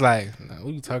box." It's just like, what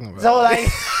are you talking about? So like.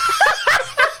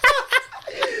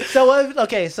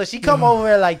 So she come over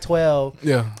at like 12.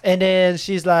 Yeah. And then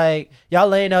she's like, y'all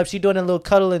laying up. She doing a little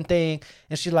cuddling thing.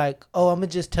 And she's like, oh, I'm going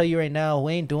to just tell you right now,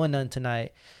 we ain't doing nothing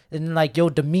tonight. And then like your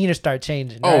demeanor start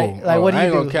changing, right? Like, what do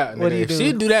you do? What do you do? If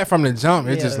she do that from the jump,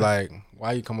 it's just like,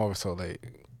 why you come over so late?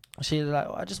 She's like,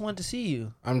 I just wanted to see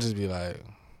you. I'm just be like,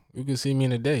 you can see me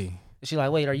in a day. She's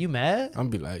like, wait, are you mad? I'm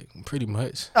be like, pretty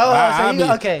much. Oh,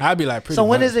 okay. I'll be like, pretty much.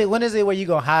 So when is it where you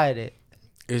gonna hide it?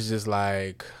 It's just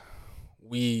like...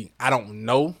 I don't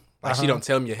know. Like she don't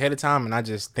tell me ahead of time, and I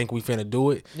just think we finna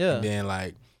do it. Yeah. And then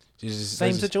like, just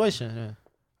same situation.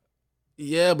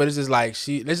 Yeah, but it's just like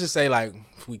let's just say like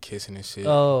we kissing and shit.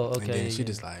 Oh, okay. And then she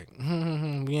just like, we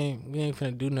ain't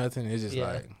finna do nothing. It's just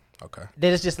like, okay.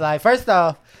 Then it's just like, first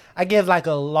off, I give like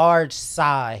a large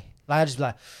sigh. Like I just be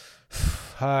like,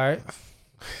 all right.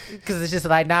 Because it's just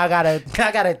like now I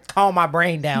gotta calm my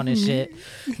brain down and shit.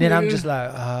 Then I'm just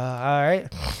like, all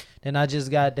right. Then I just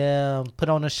put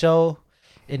on a show,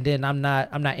 and then I'm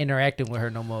not interacting with her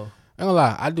no more. I ain't gonna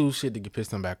lie, I do shit to get pissed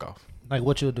them back off. Like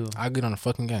what you'll do? I get on a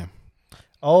fucking game.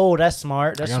 Oh, that's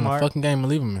smart. I get on a fucking game and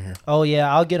leave them in here. Oh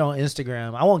yeah, I'll get on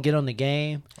Instagram. I won't get on the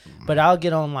game, but I'll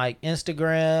get on like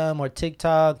Instagram or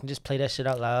TikTok and just play that shit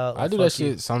out loud. I do that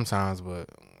shit sometimes, but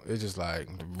it's just like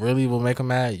really will make them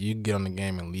mad. You get on the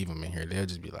game and leave them in here. They'll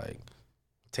just be like,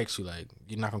 text you like,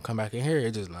 you're not gonna come back in here.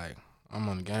 It's just like, I'm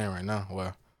on the game right now.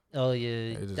 Well. Oh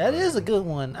yeah, that is a good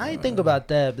one. I didn't think about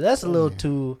that, but that's a little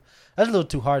too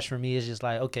harsh for me. It's just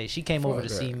like, okay, she came over to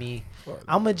see me.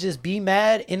 I'm gonna just be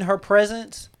mad in her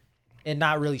presence and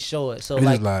not really show it. So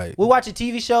like we'll watch a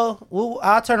TV show.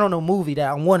 I'll turn on a movie that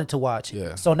I wanted to watch.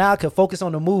 Yeah. So now I can focus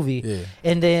on the movie,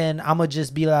 and then I'm gonna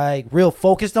just be like real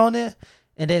focused on it.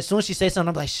 And then as soon as she says something,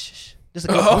 I'm like, shh. This is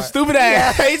a good part. Stupid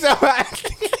ass.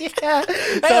 Yeah.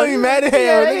 So you mad as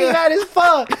hell. Yeah, he mad as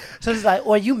fuck. So it's like,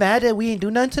 well, you mad that we ain't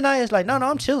do nothing tonight? It's like, no,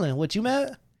 I'm chilling. What, you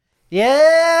mad?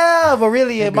 Yeah, but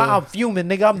really, I'm fuming,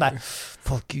 nigga. I'm like,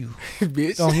 fuck you,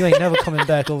 bitch. Oh, you ain't never coming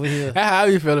back over here. That's how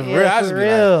you feeling for real. For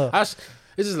real. Like,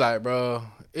 it's just like, bro,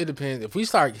 it depends.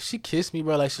 If she kissed me,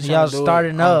 bro, like she y'all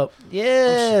starting up.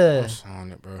 Yeah. I'm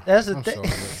showing it, bro. That's the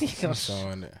thing. I'm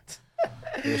showing it.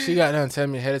 If she got done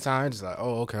telling me ahead of time, it's just like,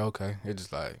 oh, okay. It's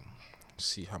just like,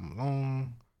 see how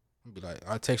long. I'll be like,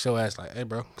 I'll text your ass like, hey,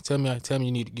 bro, tell me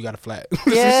you got a flat.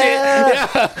 Yeah.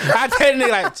 I tell the nigga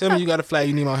like, tell me you got a flat,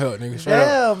 you need my help, nigga. Straight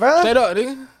up, bro. Straight up,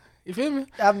 nigga. You feel me?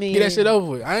 I mean, get that shit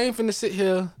over with. I ain't finna sit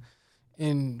here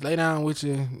and lay down with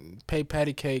you, pay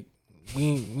patty cake. We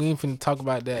ain't finna talk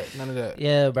about that. None of that.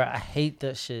 Yeah, bro. I hate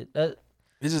that shit. It's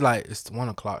just like, it's 1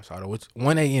 o'clock, Shawty. Which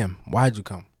 1 a.m. Why'd you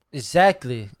come?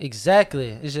 Exactly.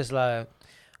 It's just like,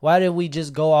 why did we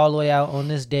just go all the way out on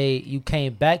this date? You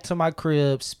came back to my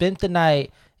crib, spent the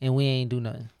night, and we ain't do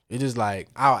nothing. It's just like,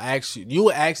 I'll ask you. You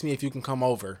would ask me if you can come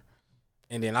over,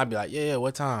 and then I'd be like, yeah,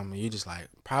 what time? And you just like,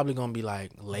 probably gonna be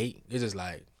like late. It's just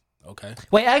like, okay.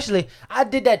 Wait, actually, I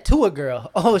did that to a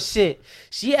girl. Oh shit.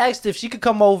 She asked if she could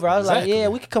come over. I was like, yeah,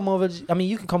 we could come over. I mean,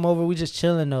 you can come over. We just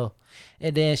chilling though.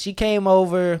 And then she came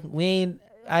over.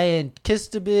 I ain't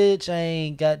kissed the bitch. I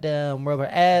ain't goddamn rub her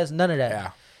ass. None of that.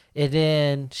 Yeah. And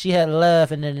then she had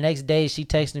left. And then the next day she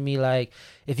texted me like,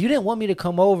 if you didn't want me to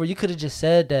come over, you could have just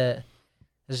said that.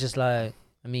 It's just like,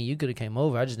 I mean, you could have came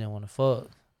over. I just didn't want to fuck.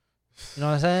 You know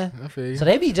what I'm saying? I feel you. So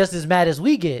they be just as mad as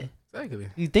we get. Exactly.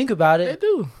 You think about it. They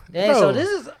do. Dang, so this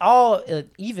is all an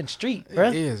even street, bro.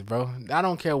 It is, bro. I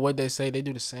don't care what they say. They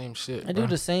do the same shit. They do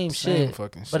the same shit.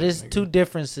 Fucking shit. But it's nigga. two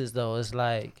differences, though. It's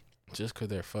like, just because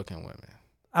they're fucking women.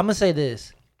 I'm going to say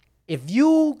this. If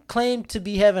you claim to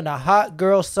be having a hot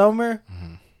girl summer,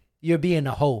 you're being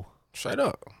a hoe. Straight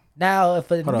up. Now, if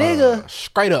a nigga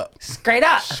straight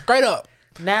up.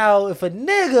 Now, if a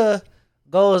nigga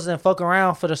goes and fuck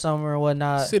around for the summer or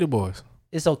whatnot, City boys,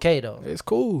 it's okay though. It's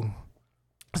cool.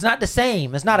 It's not the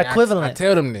same. It's not equivalent. I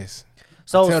tell them this.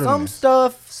 So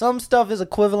some stuff is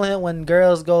equivalent when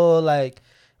girls go like,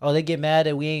 oh, they get mad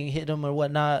that we ain't hit them or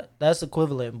whatnot. That's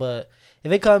equivalent. But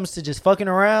if it comes to just fucking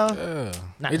around,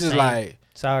 not it's just same. like,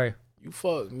 sorry, you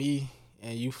fuck me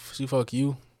and she fuck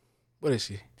you. What is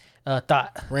she?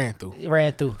 Thought ran through.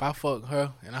 If I fuck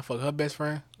her and I fuck her best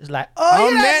friend, it's like, oh,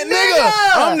 I'm that nigga.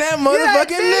 I'm that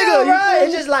motherfucking nigga. Right?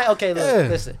 It's just like, okay, look,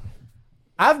 listen.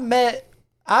 I've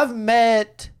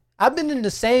been in the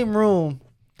same room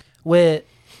with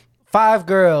 5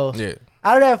 girls. Yeah.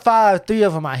 Out of that 5, 3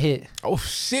 of them I hit. Oh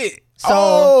shit.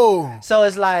 So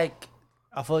it's like,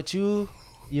 I fucked you,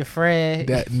 your friend,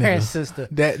 that your friend's sister.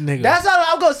 That nigga. That's all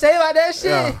I'm gonna say about that shit.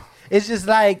 Yeah. It's just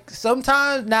like,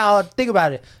 sometimes, now think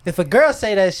about it. If a girl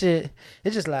say that shit,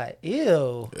 it's just like,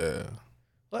 ew. Yeah.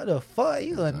 What the fuck?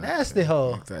 You a nasty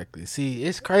hoe. Exactly. See,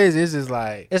 it's crazy. It's just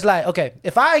like, okay,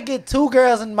 if I get 2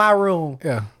 girls in my room,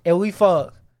 and we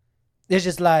fuck, it's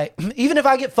just like, even if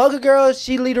I fuck a girl,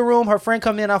 she leave the room, her friend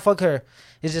come in, I fuck her.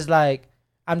 It's just like,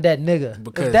 I'm that nigga.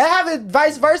 Because if that happen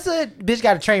vice versa, bitch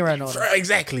got a train run on her.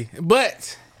 Exactly.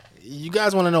 But you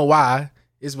guys want to know why?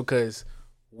 It's because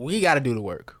we got to do the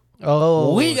work.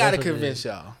 Oh, we got to convince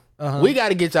y'all. We got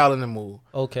to get y'all in the mood.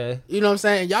 Okay. You know what I'm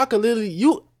saying? Y'all could literally,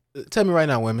 tell me right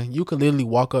now, women, you could literally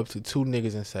walk up to 2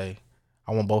 niggas and say,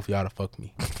 I want both of y'all to fuck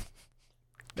me.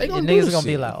 They niggas gonna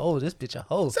be like, oh, this bitch a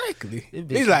hoe. Exactly.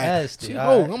 He's like, she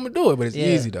hoe. I'm gonna do it, but it's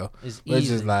easy though. It's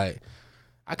just like,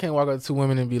 I can't walk up to 2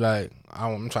 women and be like,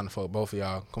 I'm trying to fuck both of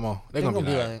y'all. Come on. They're gonna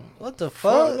be like, what the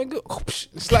fuck?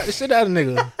 Nigga. Slap the shit out of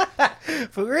nigga.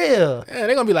 For real. Yeah,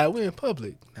 they're gonna be like, we in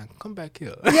public. Now come back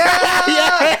here.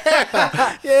 Yeah.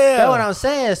 That's what I'm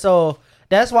saying. So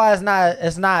that's why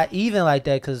it's not even like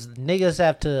that, because niggas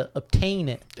have to obtain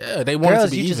it. Yeah, they want it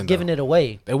to be even. You just giving it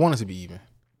away. They want it to be even.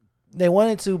 They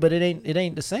wanted to, but it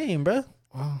ain't the same, bro.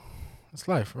 Well, it's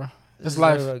life, bro. It's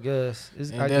life. I guess.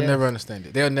 They'll never understand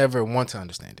it. They'll never want to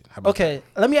understand it. Okay,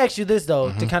 let me ask you this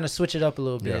though, to kind of switch it up a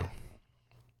little bit. Yeah.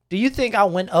 Do you think I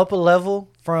went up a level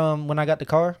from when I got the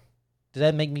car? Did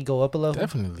that make me go up a level?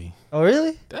 Definitely. Oh,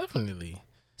 really? Definitely.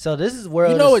 So this is where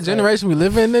you know what generation we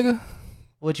live in, nigga?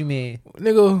 What you mean?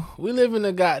 Nigga, we live in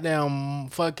a goddamn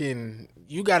fucking,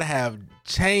 you gotta have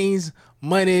chains,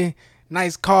 money,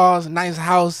 nice cars, nice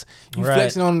house. You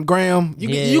flexing on the gram. You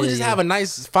can just have a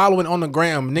nice following on the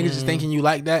gram. Niggas just thinking you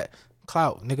like that.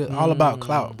 Clout, nigga. All about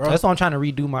clout, bro. That's why I'm trying to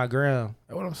redo my gram.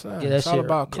 That's what I'm saying. Yeah, that's all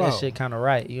about clout. That shit kind of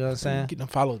right. You know what I'm saying? Get them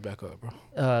follows back up, bro.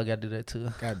 I gotta do that too.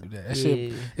 Gotta do that. That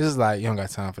shit. It's just like, you don't got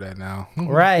time for that now.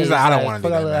 Right. It's like, I don't want to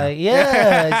do that now.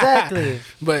 Yeah, exactly.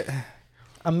 But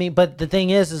I mean, but the thing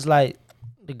is like,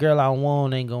 the girl I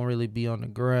want ain't gonna really be on the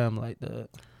gram like that.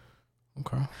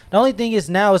 Okay. The only thing is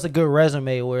now it's a good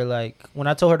resume where like when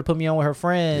I told her to put me on with her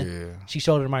friend, she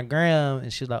showed her my gram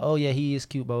and she's like, oh yeah, he is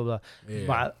cute, blah blah blah. Yeah.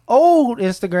 My old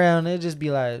Instagram, it'd just be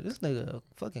like, this nigga a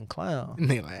fucking clown.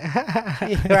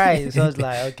 Like, right. So it's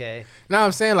like, okay. No,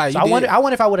 I'm saying like, so I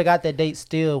wonder if I would have got that date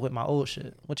still with my old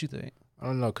shit. What you think? I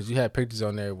don't know, because you had pictures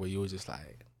on there where you was just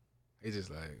like, it's just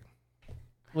like,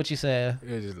 what you saying?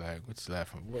 It was just like, what you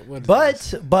laughing?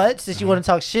 But since you want to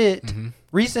talk shit,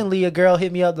 recently a girl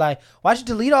hit me up like, why'd you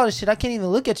delete all this shit? I can't even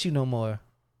look at you no more.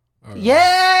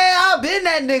 Yeah, I've been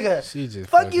that nigga. She just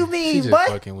fuck you mean, she just what?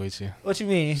 Fucking with you. What you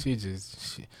mean?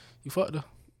 You fucked her?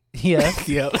 Yeah.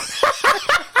 Yep.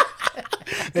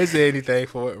 They say anything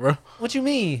for it, bro. What you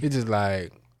mean? It's just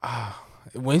like,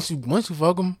 once you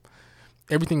fuck them,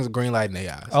 everything's a green light in their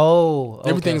eyes. Oh, okay.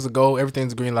 Everything's a go.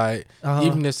 Everything's a green light.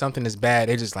 Even if something is bad,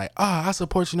 they're just like, I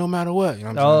support you no matter what. You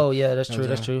know what I'm saying? Yeah, that's true.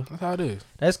 That's true. That's how it is.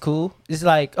 That's cool. It's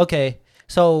like, okay,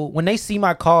 so when they see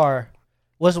my car,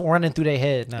 what's running through their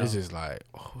head now? It's just like,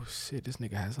 oh shit, this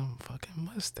nigga has some fucking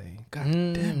Mustang. God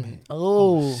damn it.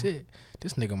 Oh shit,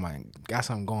 this nigga might got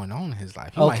something going on in his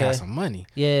life. He might have some money.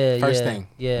 Yeah. First thing.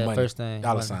 Yeah. Money. First thing.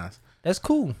 Dollar signs. That's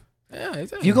cool. Yeah,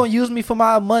 exactly. If you gonna use me for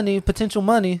my money, potential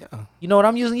money, you know what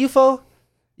I'm using you for?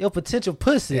 Your potential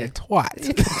pussy. Yeah,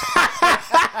 twat.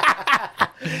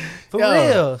 For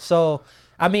real. So,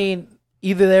 I mean,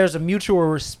 either there's a mutual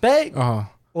respect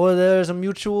or there's a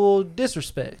mutual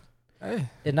disrespect. Hey.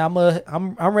 And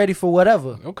I'm ready for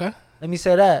whatever. Okay. Let me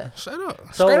say that. Straight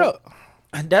up. So, straight up.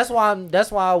 That's why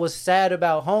I was sad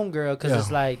about Homegirl, because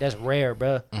it's like, that's rare,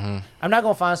 bro. Mm-hmm. I'm not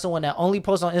gonna find someone that only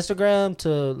posts on Instagram to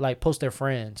like post their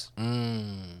friends.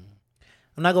 I'm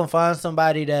not gonna find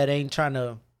somebody that ain't trying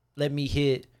to let me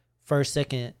hit first,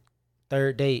 second,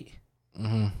 third date. You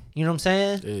know what I'm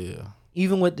saying? Yeah.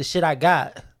 Even with the shit I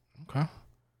got. Okay.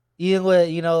 Even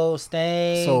with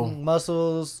staying,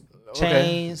 muscles,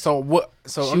 chains. Okay. So what?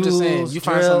 So shoes, I'm just saying, you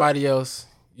find somebody else,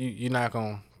 you're not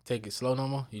gonna take it slow no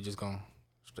more. You just gonna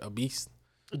a beast.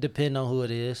 It depends on who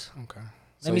it is. Okay.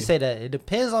 Let me say that it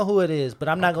depends on who it is, but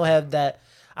I'm not gonna have that.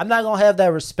 I'm not gonna have that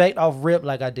respect off rip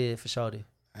like I did for Shorty.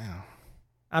 Damn.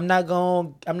 I'm not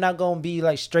gonna be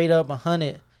like straight up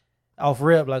 100 off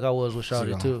rip like I was with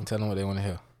Shorty too. Tell them what they want to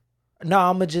hear. No,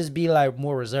 I'm gonna just be like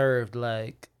more reserved.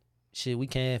 Like, shit, we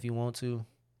can if you want to.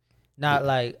 Not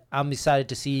like I'm excited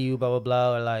to see you, blah blah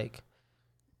blah, or like,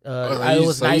 it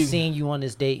was nice seeing you on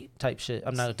this date type shit.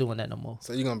 I'm not doing that no more.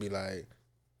 So you're gonna be like,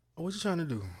 oh, what you trying to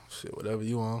do? Shit, whatever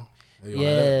you want.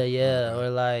 Yeah. Or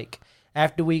like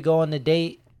after we go on the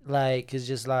date, like it's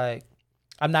just like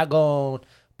I'm not gonna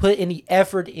put any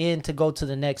effort in to go to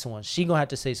the next one. She gonna have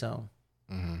to say something.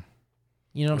 Mm-hmm.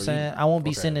 You know what I'm saying? I won't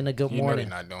be sending a good morning.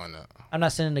 They're not doing that. I'm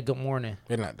not sending a good morning.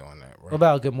 They're not doing that, bro. What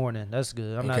about good morning? That's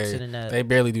good. I'm not sending that. They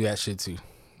barely do that shit too.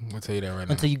 I'll tell you that right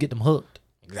now. Until you get them hooked.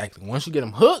 Exactly. Once you get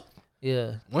them hooked.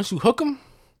 Yeah. Once you hook them,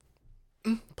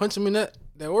 punch them in that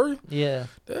order. Yeah.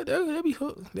 They'll be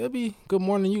hooked. They'll be good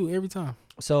morning you every time.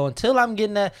 So until I'm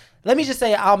getting that, let me just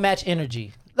say I'll match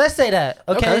energy. Let's say that,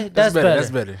 okay? That's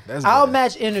better. I'll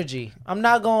match energy. I'm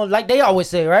not going like they always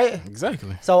say, right?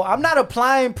 Exactly. So I'm not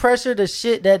applying pressure to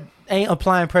shit that ain't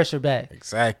applying pressure back.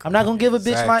 Exactly. I'm not gonna give a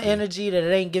bitch my energy that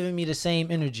it ain't giving me the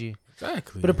same energy.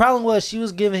 Exactly. But the problem was she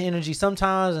was giving energy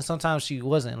sometimes and sometimes she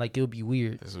wasn't. Like it would be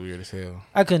weird. That's weird as hell.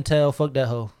 I couldn't tell. Fuck that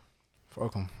hoe.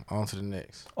 Fuck them. On to the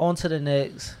next. On to the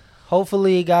next.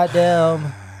 Hopefully,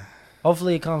 goddamn.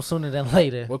 Hopefully it comes sooner than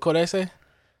later. What Kodak say?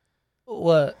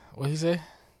 What? What he say?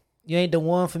 You ain't the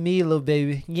one for me, little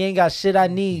baby. You ain't got shit I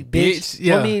need, bitch.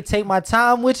 Yeah. Want me to take my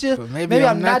time with you? Maybe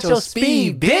I'm not your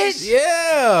speed, bitch.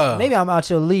 Yeah. Maybe I'm out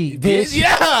your league, bitch.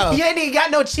 Yeah. You ain't even got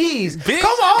no cheese. Bitch.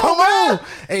 Come on.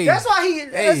 Hey. That's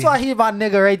why he my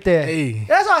nigga right there. Hey.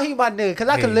 That's why he my nigga, cause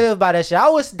I could live by that shit. I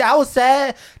was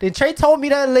sad. Then Trey told me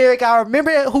that lyric. I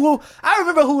remember who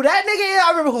that nigga is. I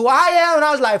remember who I am, and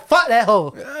I was like, fuck that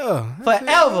hoe. Yeah.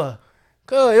 Forever.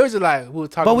 Good. It was just like we were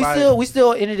talking about But we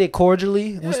still ended it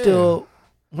cordially. Yeah.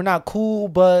 We're not cool,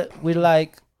 but we're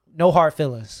like no hard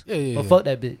feelings. Yeah. But fuck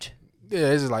that bitch.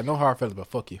 Yeah, it's just like no hard feelings, but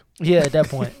fuck you. Yeah, at that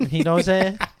point. You know what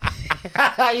I'm saying?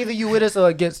 Either you with us or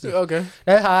against us. Okay.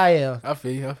 That's how I am. I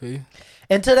feel you.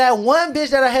 And to that one bitch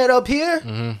that I had up here,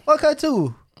 fuck her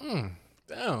too.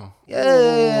 Damn.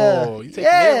 Yeah. Whoa. You taking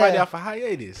everybody off a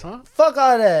hiatus, huh? Fuck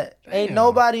all that. Damn. Ain't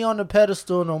nobody on the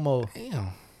pedestal no more. Damn.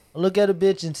 Look at a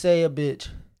bitch and say a bitch.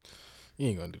 You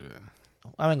ain't gonna do that.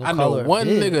 I ain't gonna call her a bitch. I know one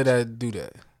nigga that do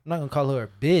that. I'm not gonna call her a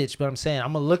bitch, but I'm saying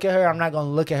I'm gonna look at her. I'm not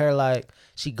gonna look at her like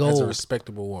she gold. As a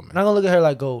respectable woman. I'm not gonna look at her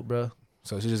like gold, bro.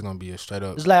 So she's just gonna be a straight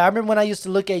up. It's like I remember when I used to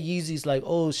look at Yeezys like,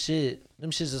 oh shit,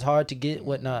 them shits is hard to get,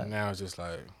 whatnot. Now it's just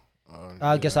like,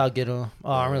 I guess I'll get them.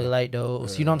 Oh, I really like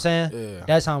those. You know what I'm saying? Yeah.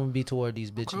 That's how I'm gonna be toward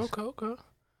these bitches. Okay.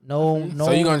 No.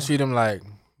 So you gonna treat them like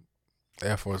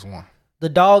Air Force One? The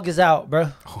dog is out, bro.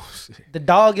 Oh shit. The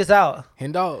dog is out.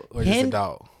 Hen dog or just a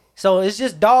dog? So it's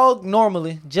just dog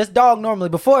normally.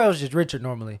 Before it was just Richard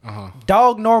normally.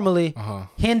 Dog normally.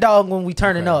 Hen dog when we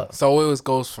turning up. So it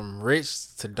goes from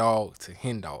rich to dog to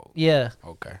hen dog. Yeah.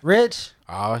 Okay. Rich.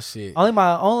 Oh shit. Only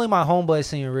my homeboy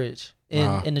seen Rich.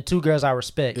 In the 2 girls I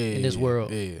respect in this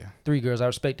world. Yeah. 3 girls I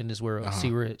respect in this world.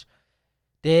 See Rich.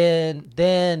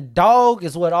 Then dog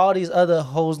is what all these other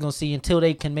hoes gonna see until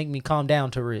they can make me calm down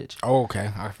to Rich. Oh,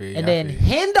 okay. I feel you. And then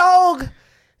hen dog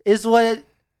is what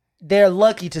they're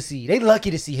lucky to see. They lucky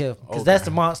to see him because that's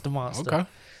the monster. Okay.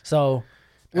 So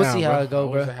we'll see how it go,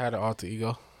 bro. I had an alter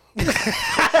ego.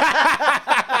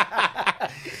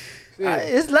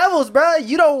 It's levels, bro.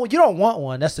 You don't want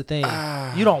one. That's the thing.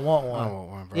 You don't want one. I don't want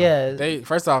one, bro. Yeah.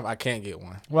 First off, I can't get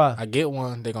one. Why? I get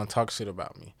one, they're gonna talk shit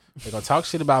about me. They're gonna talk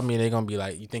shit about me and they're gonna be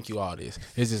like, you think you all this.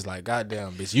 It's just like,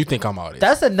 goddamn, bitch, you think I'm all this.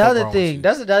 That's another thing.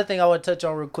 That's another thing I would touch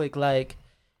on real quick. Like,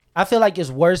 I feel like it's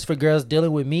worse for girls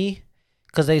dealing with me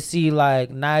because they see like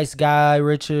nice guy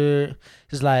Richard.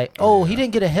 It's like, he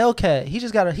didn't get a Hellcat. He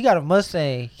got a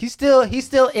Mustang. He's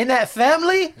still in that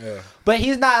family. Yeah. But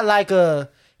he's not like a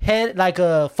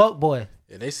fuck boy.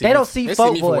 Yeah, they don't see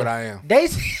fuck boy for what I am. They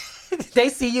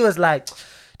see you as like,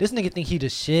 this nigga think he the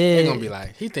shit. They gonna be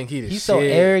like, he think he the shit. He's so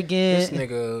arrogant. This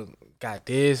nigga got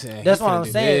this and that's what I'm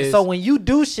saying. This. So when you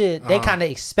do shit, they kind of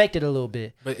expect it a little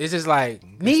bit. But it's just like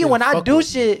me when I do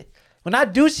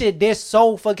shit, they're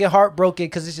so fucking heartbroken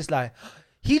because it's just like,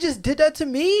 he just did that to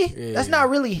me. Yeah. That's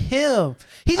not really him.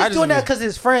 He's just doing that because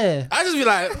his friend. I just be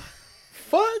like,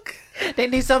 fuck. They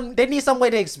need some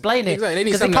way to explain it. Exactly. They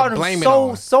need something to blame it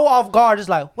on. So off guard. It's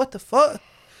like, what the fuck?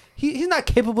 he's not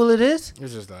capable of this.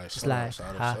 It's just like,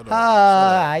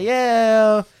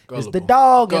 yeah, it's the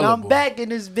dog, and I'm back in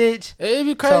this bitch. It'd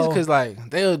be crazy because like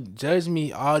they'll judge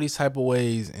me all these type of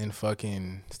ways and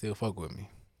fucking still fuck with me.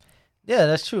 Yeah,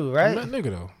 that's true, right? I'm that nigga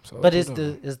though. So but it's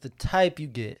the type you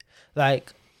get.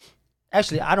 Like,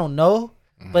 actually, I don't know,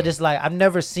 but it's like I've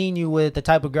never seen you with the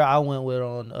type of girl I went with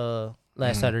on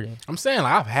last Saturday. I'm saying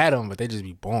like I've had them, but they just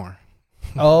be boring.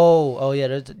 Oh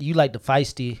yeah, you like the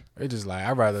feisty. They just like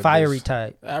I'd rather fiery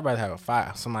type. I'd rather have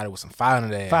somebody with some fire in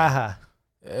their ass. Fire.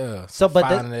 Yeah. So, but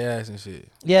fire in their ass and shit.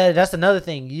 Yeah, that's another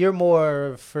thing. You're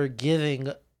more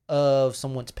forgiving of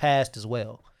someone's past as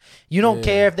well. You don't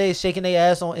care if they shaking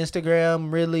their ass on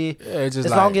Instagram, really. Yeah, it's just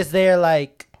as long as they're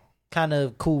like kind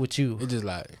of cool with you. It's just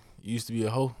like you used to be a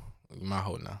hoe, you my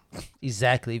hoe now.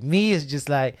 Exactly. Me is just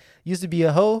like used to be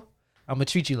a hoe. I'm gonna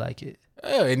treat you like it.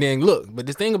 Yeah, and then look, but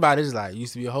the thing about it is like,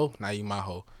 used to be a hoe, now you my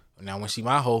hoe. Now when she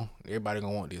my hoe, everybody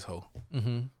gonna want this hoe.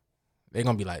 Mm-hmm. They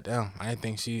gonna be like, damn, I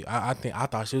didn't think I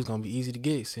thought she was gonna be easy to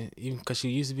get, even because she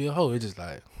used to be a hoe. It's just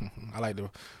like, I like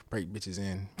to break bitches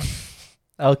in.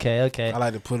 Okay. I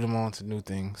like to put them on to new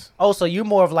things. Oh, so you're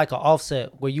more of like an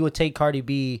Offset, where you would take Cardi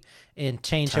B and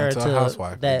change her to a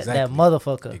housewife. That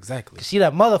motherfucker. Exactly. She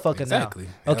that motherfucker exactly.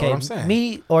 Now. Okay,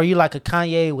 me, or you like a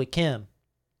Kanye with Kim?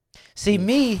 See,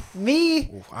 me. Oof,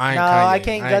 I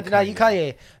can't. No, you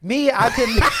Kanye. Me, I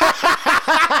couldn't.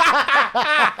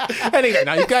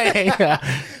 No, you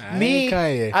Kanye. Me,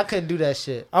 I couldn't do that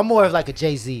shit. I'm more of like a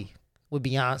Jay-Z with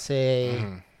Beyonce.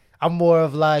 Mm-hmm. I'm more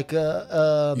of like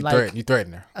you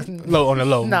threaten her low on the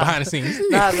low behind the scenes.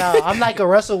 No. I'm like a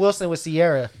Russell Wilson with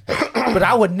Sierra, but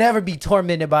I would never be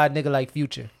tormented by a nigga like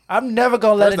Future. I'm never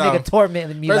gonna let a nigga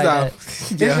torment me like that. It's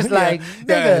just like,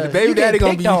 nigga, the baby daddy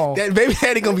gonna be that baby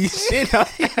daddy gonna be shit on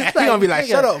you. He gonna be like,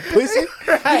 shut up, pussy.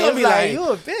 Right, he gonna be like, you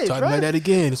a bitch. Talking about that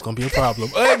again, it's gonna be a problem.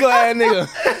 Hey, go ahead, nigga.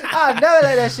 I'll never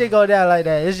let that shit go down like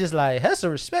that. It's just like, have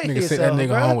some respect for yourself, sent that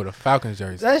nigga bro. home with a Falcons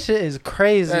jersey. That shit is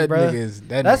crazy, that bro.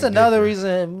 That's another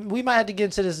reason we might have to get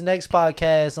into this next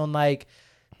podcast on like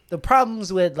the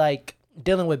problems with like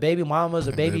dealing with baby mamas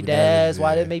or baby dads,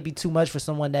 why that may be too much for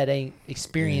someone that ain't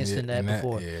experienced in that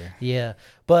before. Yeah.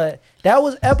 But that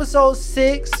was episode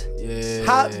 6.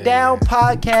 Hop Down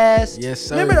Podcast. Yes,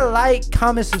 sir. Remember to like,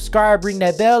 comment, subscribe, ring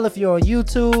that bell if you're on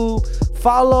YouTube.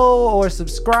 Follow or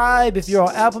subscribe if you're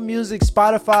on Apple Music,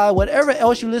 Spotify, whatever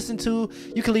else you listen to.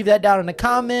 You can leave that down in the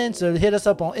comments or hit us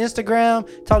up on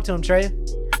Instagram. Talk to him, Trey.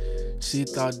 She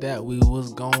thought that we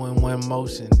was going one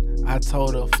motion. I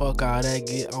told her, fuck all that,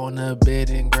 get on the bed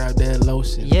and grab that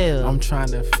lotion. Yeah. I'm trying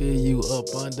to fill you up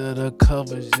under the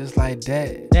covers just like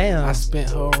that. Damn. I spent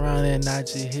her around and I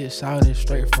just hit shouted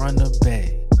straight from the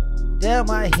back. Damn,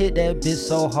 I hit that bitch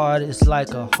so hard, it's like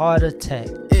a heart attack.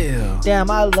 Yeah. Damn,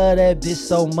 I love that bitch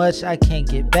so much, I can't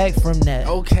get back from that.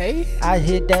 Okay. I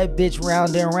hit that bitch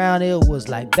round and round, it was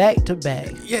like back to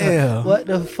back. Yeah. What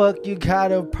the fuck you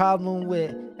got a problem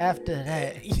with after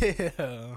that? Yeah.